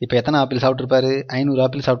 இப்போ எத்தனை ஆப்பிள் சாப்பிட்ருப்பாரு? 500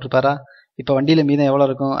 ஆப்பிள் சாப்பிட்ருப்பாரா? இப்போ வண்டியில் மீதம் எவ்வளோ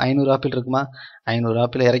இருக்கும்? 500 ஆப்பிள் இருக்குமா? 500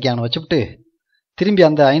 ஆப்பிள் இறக்கி அவனை வச்சுவிட்டு திரும்பி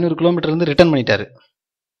அந்த 500 கிலோமீட்டர்லேருந்து ரிட்டர்ன் பண்ணிட்டாரு.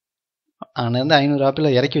 அவனை 500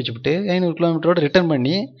 ஆப்பிளை இறக்கி வச்சுவிட்டு 500 கிலோமீட்டரோடு ரிட்டர்ன்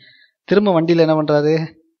பண்ணி திரும்ப வண்டியில் என்ன பண்ணுறாரு?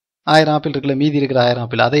 1000 ஆப்பிள் இருக்குல்ல, மீதி இருக்கிற 1000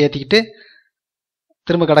 ஆப்பிள் அதை ஏற்றிக்கிட்டு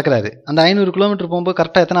திரும்ப கிடக்கிறாரு. அந்த 500 கிலோமீட்டர் போகும்போது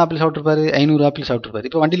கரெக்டாக எத்தனை ஆப்பிள் சாப்பிட்ருப்பாரு? 500 ஆப்பிள் சாப்பிட்ருப்பாரு.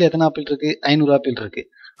 இப்போ வண்டியில் எத்தனை ஆப்பிள் இருக்குது? 500 ஆப்பிள் இருக்குது.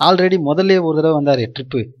 ஆல்ரெடி முதல்ல ஒரு தடவை வந்தார்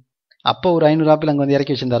ட்ரிப்பு, அப்போ ஒரு 500 ஆப்பிள் அங்கே வந்து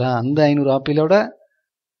இறக்கி வச்சிருந்தாரா? அந்த 500 ஆப்பிளோட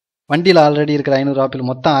வண்டியில் ஆல்ரெடி இருக்கிற 500 ஆப்பிள்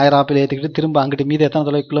மொத்தம் 1000 ஆப்பிள் ஏற்றிக்கிட்டு திரும்ப அங்கிட்டு மீது எத்தனை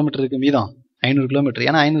தொலை கிலோமீட்டர் இருக்குது? மீதம் 500 கிலோமீட்டர்.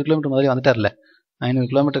 ஏன்னா 500 கிலோமீட்டர் முதல்ல வந்துட்டார்ல, 500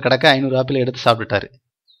 கிலோமீட்டர் கிடக்க 500 ஆப்பிள் எடுத்து சாப்பிட்டுட்டாரு.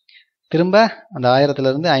 திரும்ப அந்த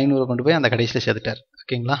 1000லேருந்து 500 கொண்டு போய் அந்த கடைசியில் சேர்த்துட்டார்.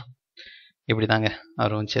 ஓகேங்களா? இப்படி தாங்க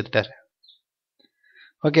அவர் வந்து சேர்த்துட்டார்.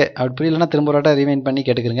 ஓகே, அப்படி புரியலன்னா திரும்ப ஒரு வாட்டை ரிவைண்ட் பண்ணி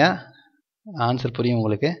கேட்டுக்கிறங்க, ஆன்சர் புரியும்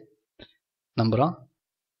உங்களுக்கு நம்புகிறோம்.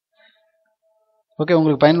 ஓகே,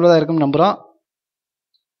 உங்களுக்கு பயனுள்ளதாக இருக்கும் நம்புகிறோம்.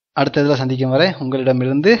 அடுத்த இதில் சந்திக்கும் வரை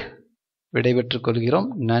உங்களிடமிருந்து விடைபெற்றுக் கொள்கிறோம்.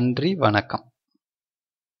 நன்றி, வணக்கம்.